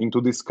get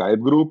into this Skype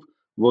group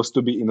was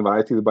to be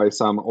invited by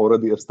some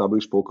already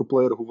established poker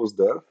player who was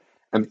there.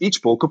 And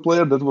each poker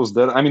player that was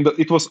there, I mean,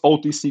 it was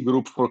OTC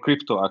group for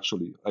crypto,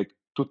 actually, like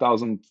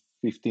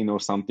 2015 or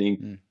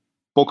something.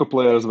 Poker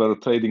players were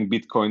trading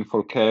Bitcoin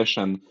for cash.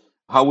 And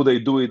how would they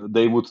do it?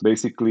 They would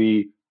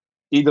basically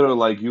either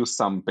like use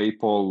some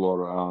PayPal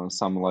or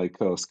some like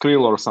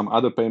Skrill or some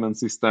other payment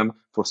system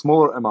for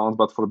smaller amounts,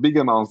 but for big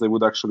amounts, they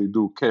would actually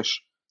do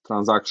cash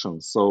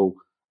transactions. So,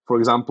 for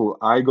example,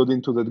 I got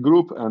into that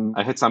group and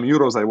I had some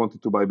euros I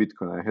wanted to buy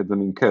Bitcoin. I had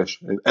them in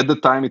cash. At the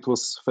time, it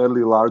was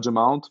fairly large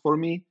amount for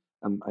me.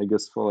 And I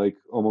guess for like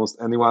almost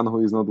anyone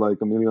who is not like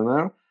a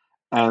millionaire.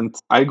 And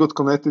I got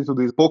connected to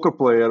this poker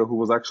player who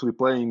was actually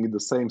playing in the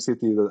same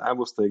city that I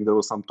was staying. There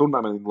was some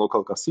tournament in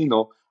local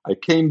casino. I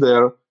came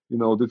there.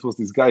 This was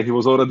this guy. He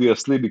was already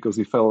asleep because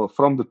he fell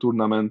from the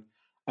tournament.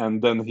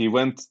 And then he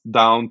went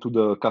down to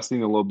the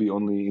casino lobby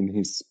only in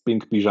his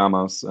pink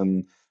pajamas.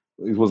 And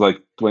it was like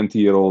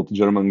 20-year-old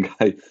German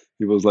guy.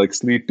 He was like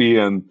sleepy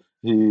and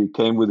he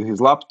came with his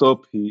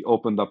laptop. He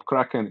opened up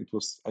Kraken.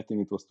 I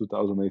think it was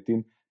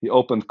 2018. He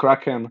opened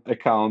Kraken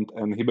account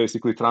and he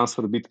basically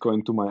transferred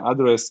Bitcoin to my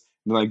address.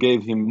 Then I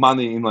gave him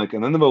money in like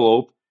an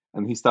envelope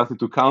and he started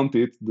to count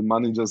it. The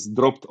money just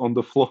dropped on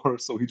the floor.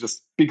 So he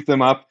just picked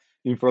them up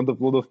in front of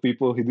a lot of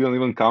people. He didn't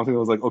even count it. He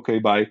was like, okay,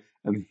 bye.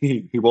 And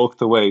he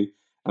walked away.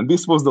 And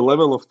this was the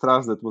level of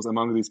trust that was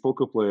among these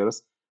poker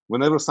players.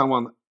 Whenever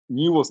someone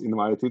new was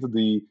invited,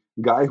 the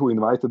guy who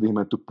invited him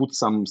had to put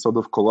some sort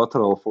of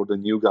collateral for the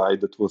new guy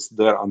that was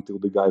there until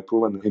the guy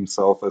proven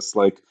himself as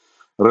like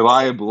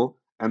reliable.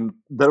 And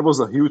there was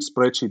a huge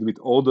spreadsheet with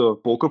all the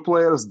poker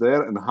players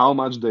there and how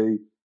much they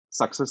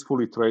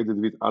successfully traded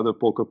with other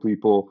poker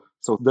people.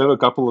 So there were a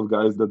couple of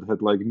guys that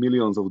had like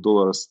millions of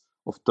dollars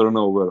of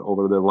turnover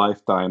over their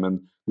lifetime.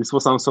 And this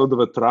was some sort of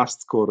a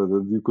trust score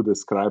that you could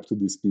ascribe to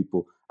these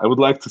people. I would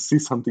like to see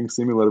something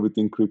similar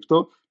within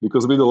crypto,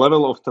 because with the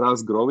level of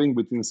trust growing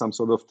within some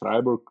sort of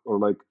tribe or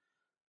like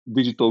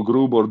digital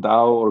group or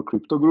DAO or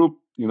crypto group,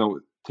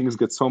 things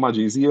get so much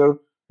easier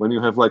when you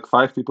have like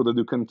 5 people that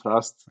you can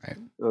trust, right.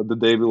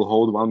 That they will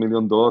hold $1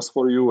 million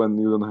for you and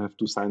you don't have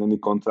to sign any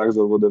contracts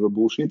or whatever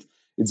bullshit.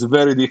 It's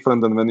very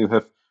different than when you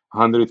have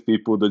 100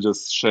 people that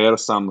just share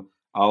some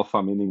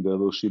alpha, meaning they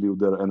will ship you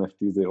their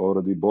NFTs they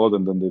already bought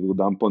and then they will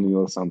dump on you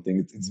or something.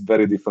 It's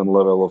very different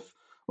level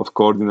of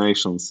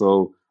coordination.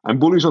 So I'm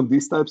bullish on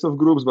these types of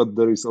groups, but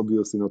there is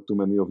obviously not too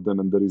many of them,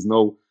 and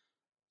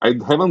I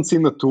haven't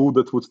seen a tool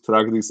that would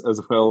track this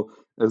as well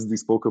as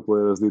these poker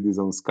players did this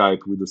on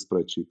Skype with the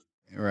spreadsheet.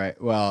 Right.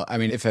 Well, I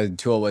mean, if a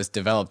tool was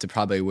developed, it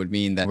probably would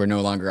mean that we're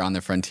no longer on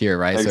the frontier,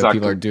 right? Exactly. So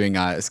people are doing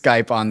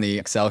Skype on the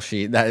Excel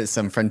sheet. That is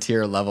some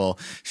frontier level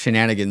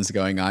shenanigans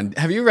going on.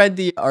 Have you read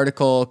the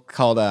article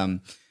called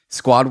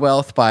Squad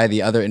Wealth by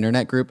the Other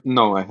Internet Group?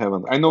 No, I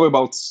haven't. I know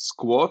about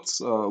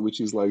squads, which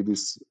is like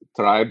these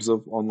tribes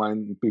of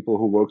online people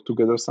who work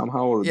together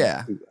somehow. Or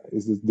yeah.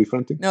 Is this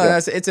different thing? No,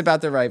 it's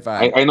about the right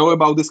vibe. I know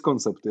about this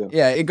concept, yeah.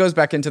 Yeah, it goes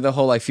back into the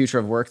whole like future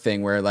of work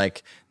thing where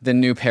like the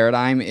new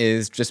paradigm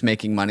is just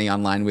making money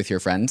online with your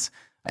friends.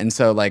 And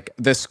so like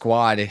the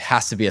squad, it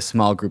has to be a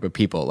small group of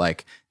people,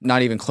 like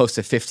not even close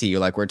to 50.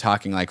 Like we're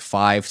talking like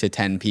 5 to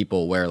 10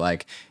 people where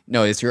like,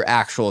 no, it's your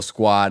actual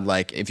squad.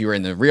 Like if you were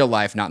in the real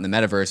life, not in the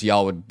metaverse,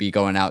 y'all would be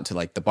going out to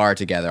like the bar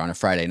together on a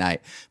Friday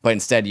night. But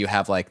instead you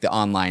have like the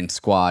online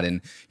squad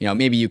and,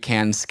 maybe you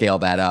can scale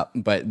that up.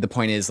 But the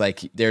point is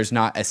like, there's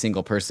not a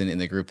single person in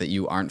the group that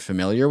you aren't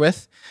familiar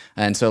with.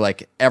 And so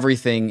like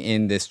everything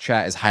in this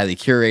chat is highly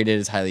curated,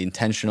 is highly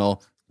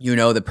intentional.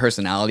 The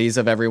personalities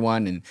of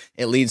everyone, and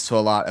it leads to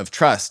a lot of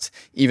trust,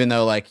 even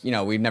though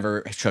we've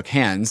never shook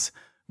hands.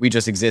 We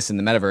just exist in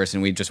the metaverse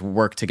and we just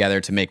work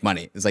together to make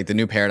money. It's like the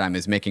new paradigm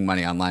is making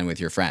money online with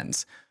your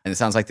friends. And it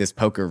sounds like this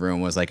poker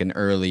room was like an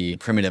early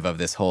primitive of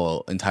this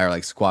whole entire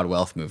like squad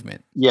wealth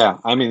movement. Yeah,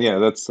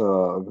 that's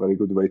a very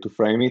good way to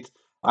frame it.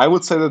 I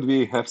would say that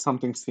we have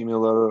something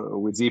similar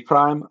with Z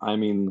Prime.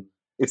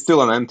 It's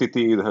still an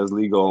entity. It has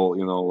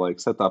legal,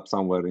 set up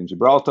somewhere in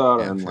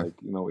Gibraltar, and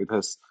sure. It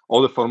has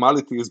all the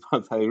formalities.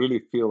 But I really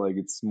feel like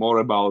it's more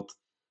about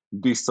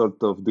this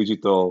sort of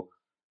digital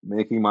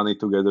making money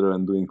together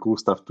and doing cool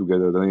stuff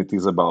together than it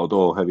is about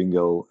having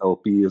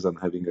LPs and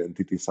having an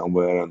entity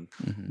somewhere and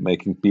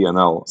making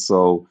P&L.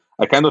 So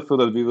I kind of feel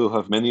that we will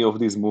have many of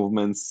these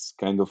movements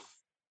kind of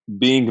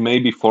being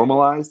maybe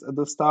formalized at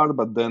the start,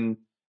 but then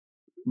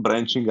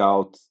branching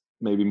out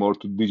maybe more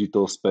to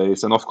digital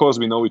space. And of course,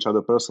 we know each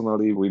other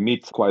personally. We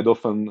meet quite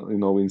often,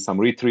 in some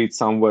retreat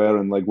somewhere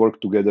and like work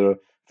together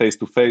face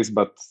to face.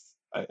 But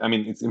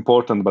it's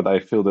important, but I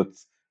feel that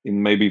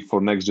in maybe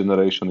for next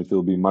generation, it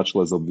will be much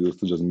less obvious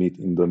to just meet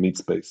in the meet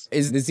space.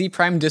 Is the Z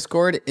Prime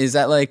Discord, is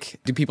that like,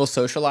 do people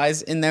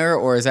socialize in there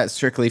or is that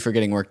strictly for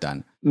getting work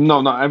done?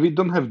 No, we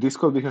don't have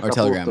Discord. We have a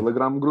couple of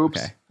Telegram groups,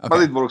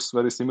 but it works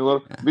very similar.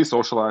 Yeah. We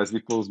socialize,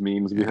 we post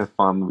memes, we have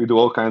fun, we do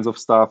all kinds of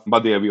stuff,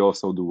 but we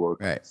also do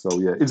work. Right. So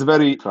it's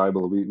very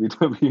tribal.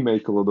 We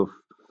make a lot of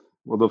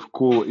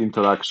cool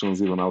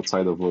interactions even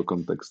outside of work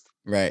context.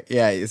 Right.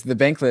 Yeah. It's the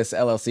Bankless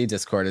LLC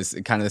Discord is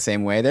kind of the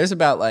same way. There's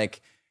about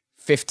like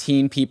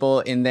 15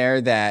 people in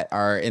there that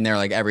are in there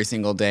like every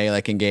single day,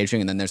 like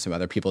engaging. And then there's some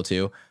other people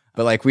too.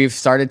 But like we've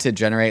started to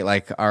generate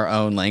like our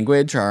own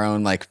language, our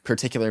own like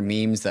particular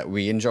memes that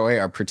we enjoy,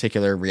 our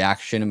particular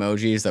reaction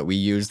emojis that we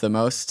use the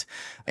most.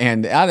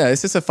 And I don't know,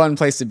 it's just a fun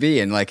place to be.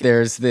 And like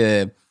there's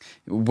the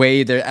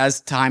way there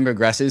as time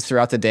progresses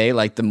throughout the day,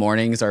 like the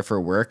mornings are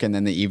for work and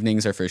then the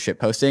evenings are for shit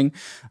posting.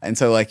 And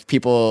so like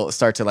people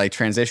start to like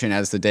transition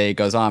as the day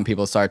goes on.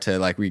 People start to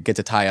like, we get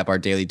to tie up our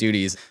daily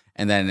duties.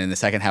 And then in the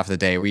second half of the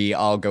day, we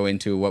all go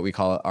into what we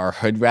call our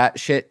hood rat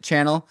shit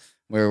channel,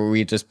 where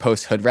we just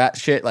post hood rat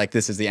shit. Like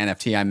this is the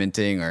NFT I'm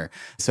minting, or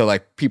so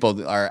like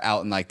people are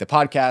out in like the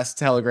podcast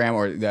Telegram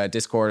or the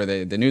Discord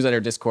or the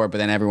newsletter Discord, but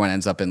then everyone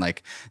ends up in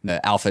like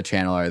the alpha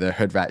channel or the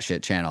hood rat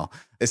shit channel.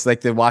 It's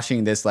like the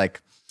watching this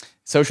like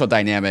social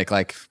dynamic,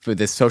 like for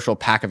this social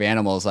pack of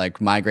animals, like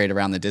migrate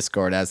around the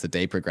Discord as the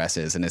day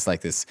progresses. And it's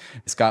like this,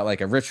 it's got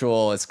like a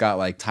ritual, it's got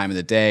like time of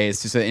the day.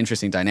 It's just an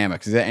interesting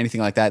dynamic. Is there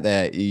anything like that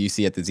that you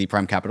see at the Z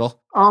Prime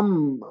Capital?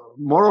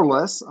 More or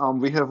less.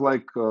 We have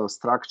like a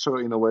structure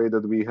in a way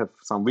that we have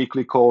some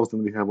weekly calls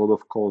and we have a lot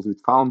of calls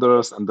with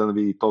founders, and then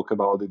we talk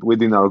about it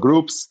within our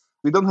groups.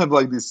 We don't have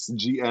like this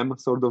GM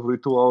sort of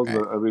rituals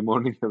where every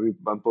morning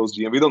everyone posts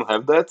GM. We don't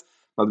have that,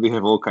 but we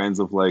have all kinds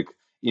of like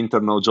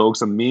internal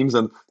jokes and memes,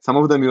 and some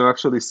of them you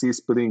actually see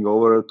spilling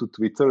over to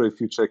Twitter.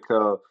 If you check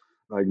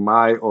like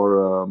my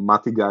or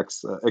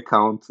Matigak's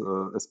account,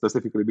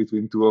 specifically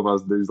between two of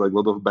us, there is like a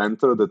lot of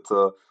banter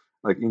that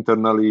like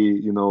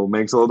internally,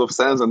 makes a lot of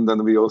sense. And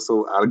then we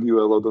also argue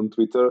a lot on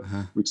Twitter,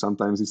 which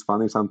sometimes is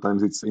funny,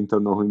 sometimes it's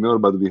internal humor,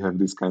 but we have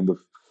this kind of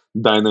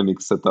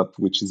dynamic setup,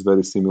 which is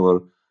very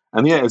similar.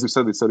 And yeah, as you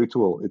said, it's a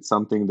ritual. It's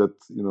something that,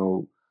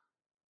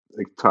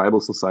 like tribal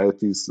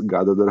societies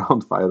gathered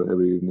around fire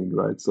every evening,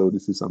 right? So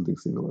this is something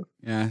similar.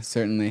 Yeah,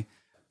 certainly.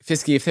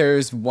 Fisky, if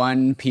there's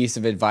one piece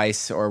of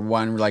advice or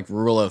one like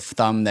rule of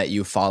thumb that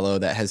you follow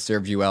that has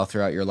served you well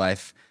throughout your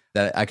life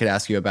that I could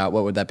ask you about,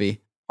 what would that be?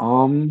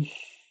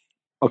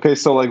 Okay,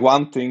 so like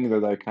one thing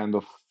that I kind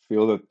of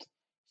feel that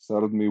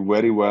served me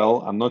very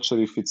well, I'm not sure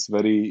if it's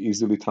very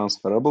easily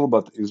transferable,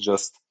 but it's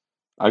just,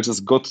 I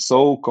just got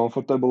so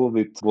comfortable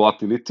with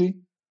volatility,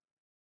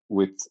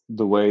 with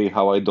the way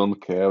how I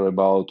don't care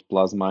about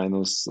plus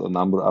minus,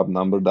 number up,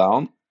 number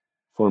down.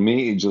 For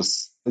me, it's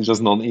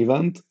just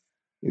non-event.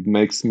 It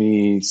makes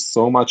me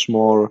so much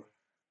more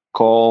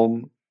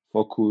calm,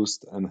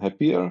 focused, and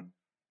happier.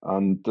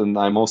 And then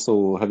I'm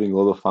also having a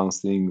lot of fun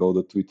seeing all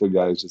the Twitter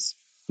guys just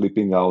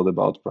flipping out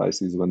about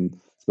prices when,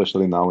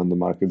 especially now when the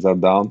markets are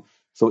down.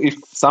 So if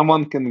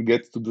someone can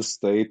get to the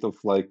state of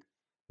like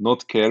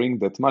not caring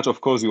that much,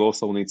 of course, you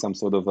also need some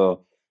sort of a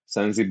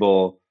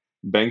sensible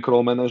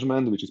bankroll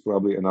management, which is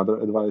probably another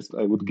advice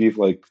I would give.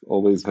 Like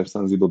always have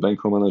sensible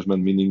bankroll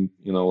management, meaning,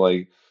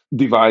 like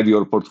divide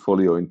your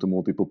portfolio into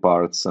multiple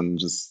parts and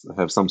just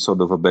have some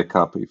sort of a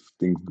backup. If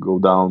things go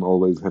down,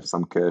 always have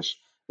some cash,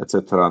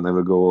 etc.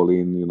 Never go all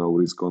in,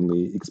 risk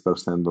only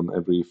X% on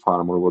every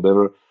farm or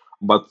whatever.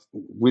 But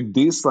with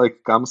this,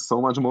 like, comes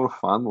so much more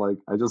fun. Like,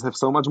 I just have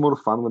so much more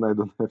fun when I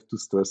don't have to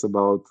stress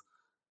about,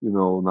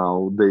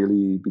 now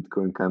daily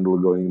Bitcoin candle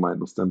going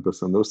minus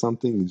 10% or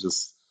something. It's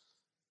just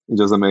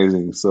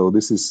amazing. So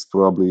this is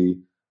probably,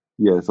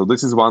 so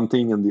this is one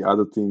thing. And the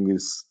other thing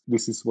is,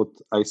 this is what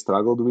I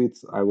struggled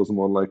with. I was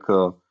more like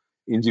a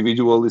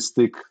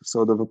individualistic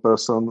sort of a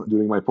person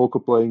during my poker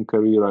playing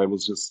career. I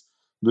was just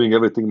doing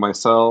everything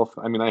myself.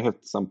 I mean, I had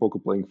some poker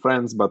playing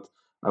friends, but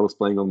I was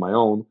playing on my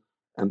own.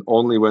 And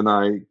only when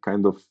I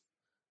kind of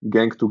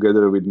gang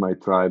together with my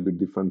tribe, with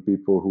different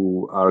people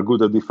who are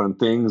good at different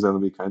things,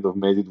 and we kind of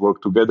made it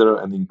work together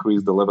and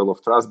increase the level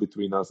of trust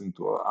between us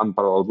into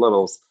unparalleled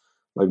levels,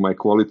 like my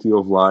quality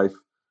of life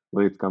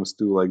when it comes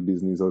to like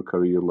business or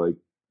career, like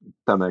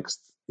 10x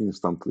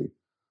instantly.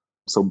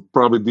 So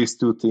probably these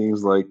two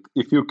things, like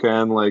if you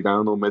can, like, I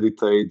don't know,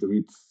 meditate,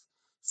 read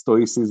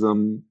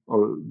Stoicism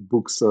or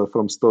books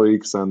from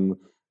Stoics, and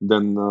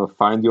then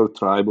find your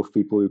tribe of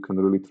people you can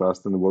really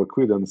trust and work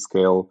with, and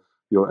scale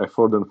your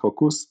effort and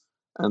focus.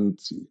 And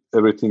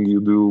everything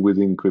you do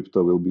within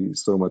crypto will be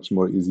so much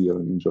more easier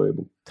and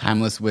enjoyable.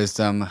 Timeless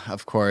wisdom,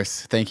 of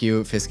course. Thank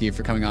you, Fisky,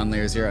 for coming on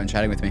Layer Zero and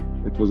chatting with me.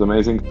 It was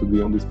amazing to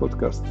be on this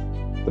podcast.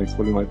 Thanks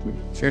for inviting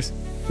me. Cheers.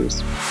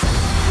 Cheers.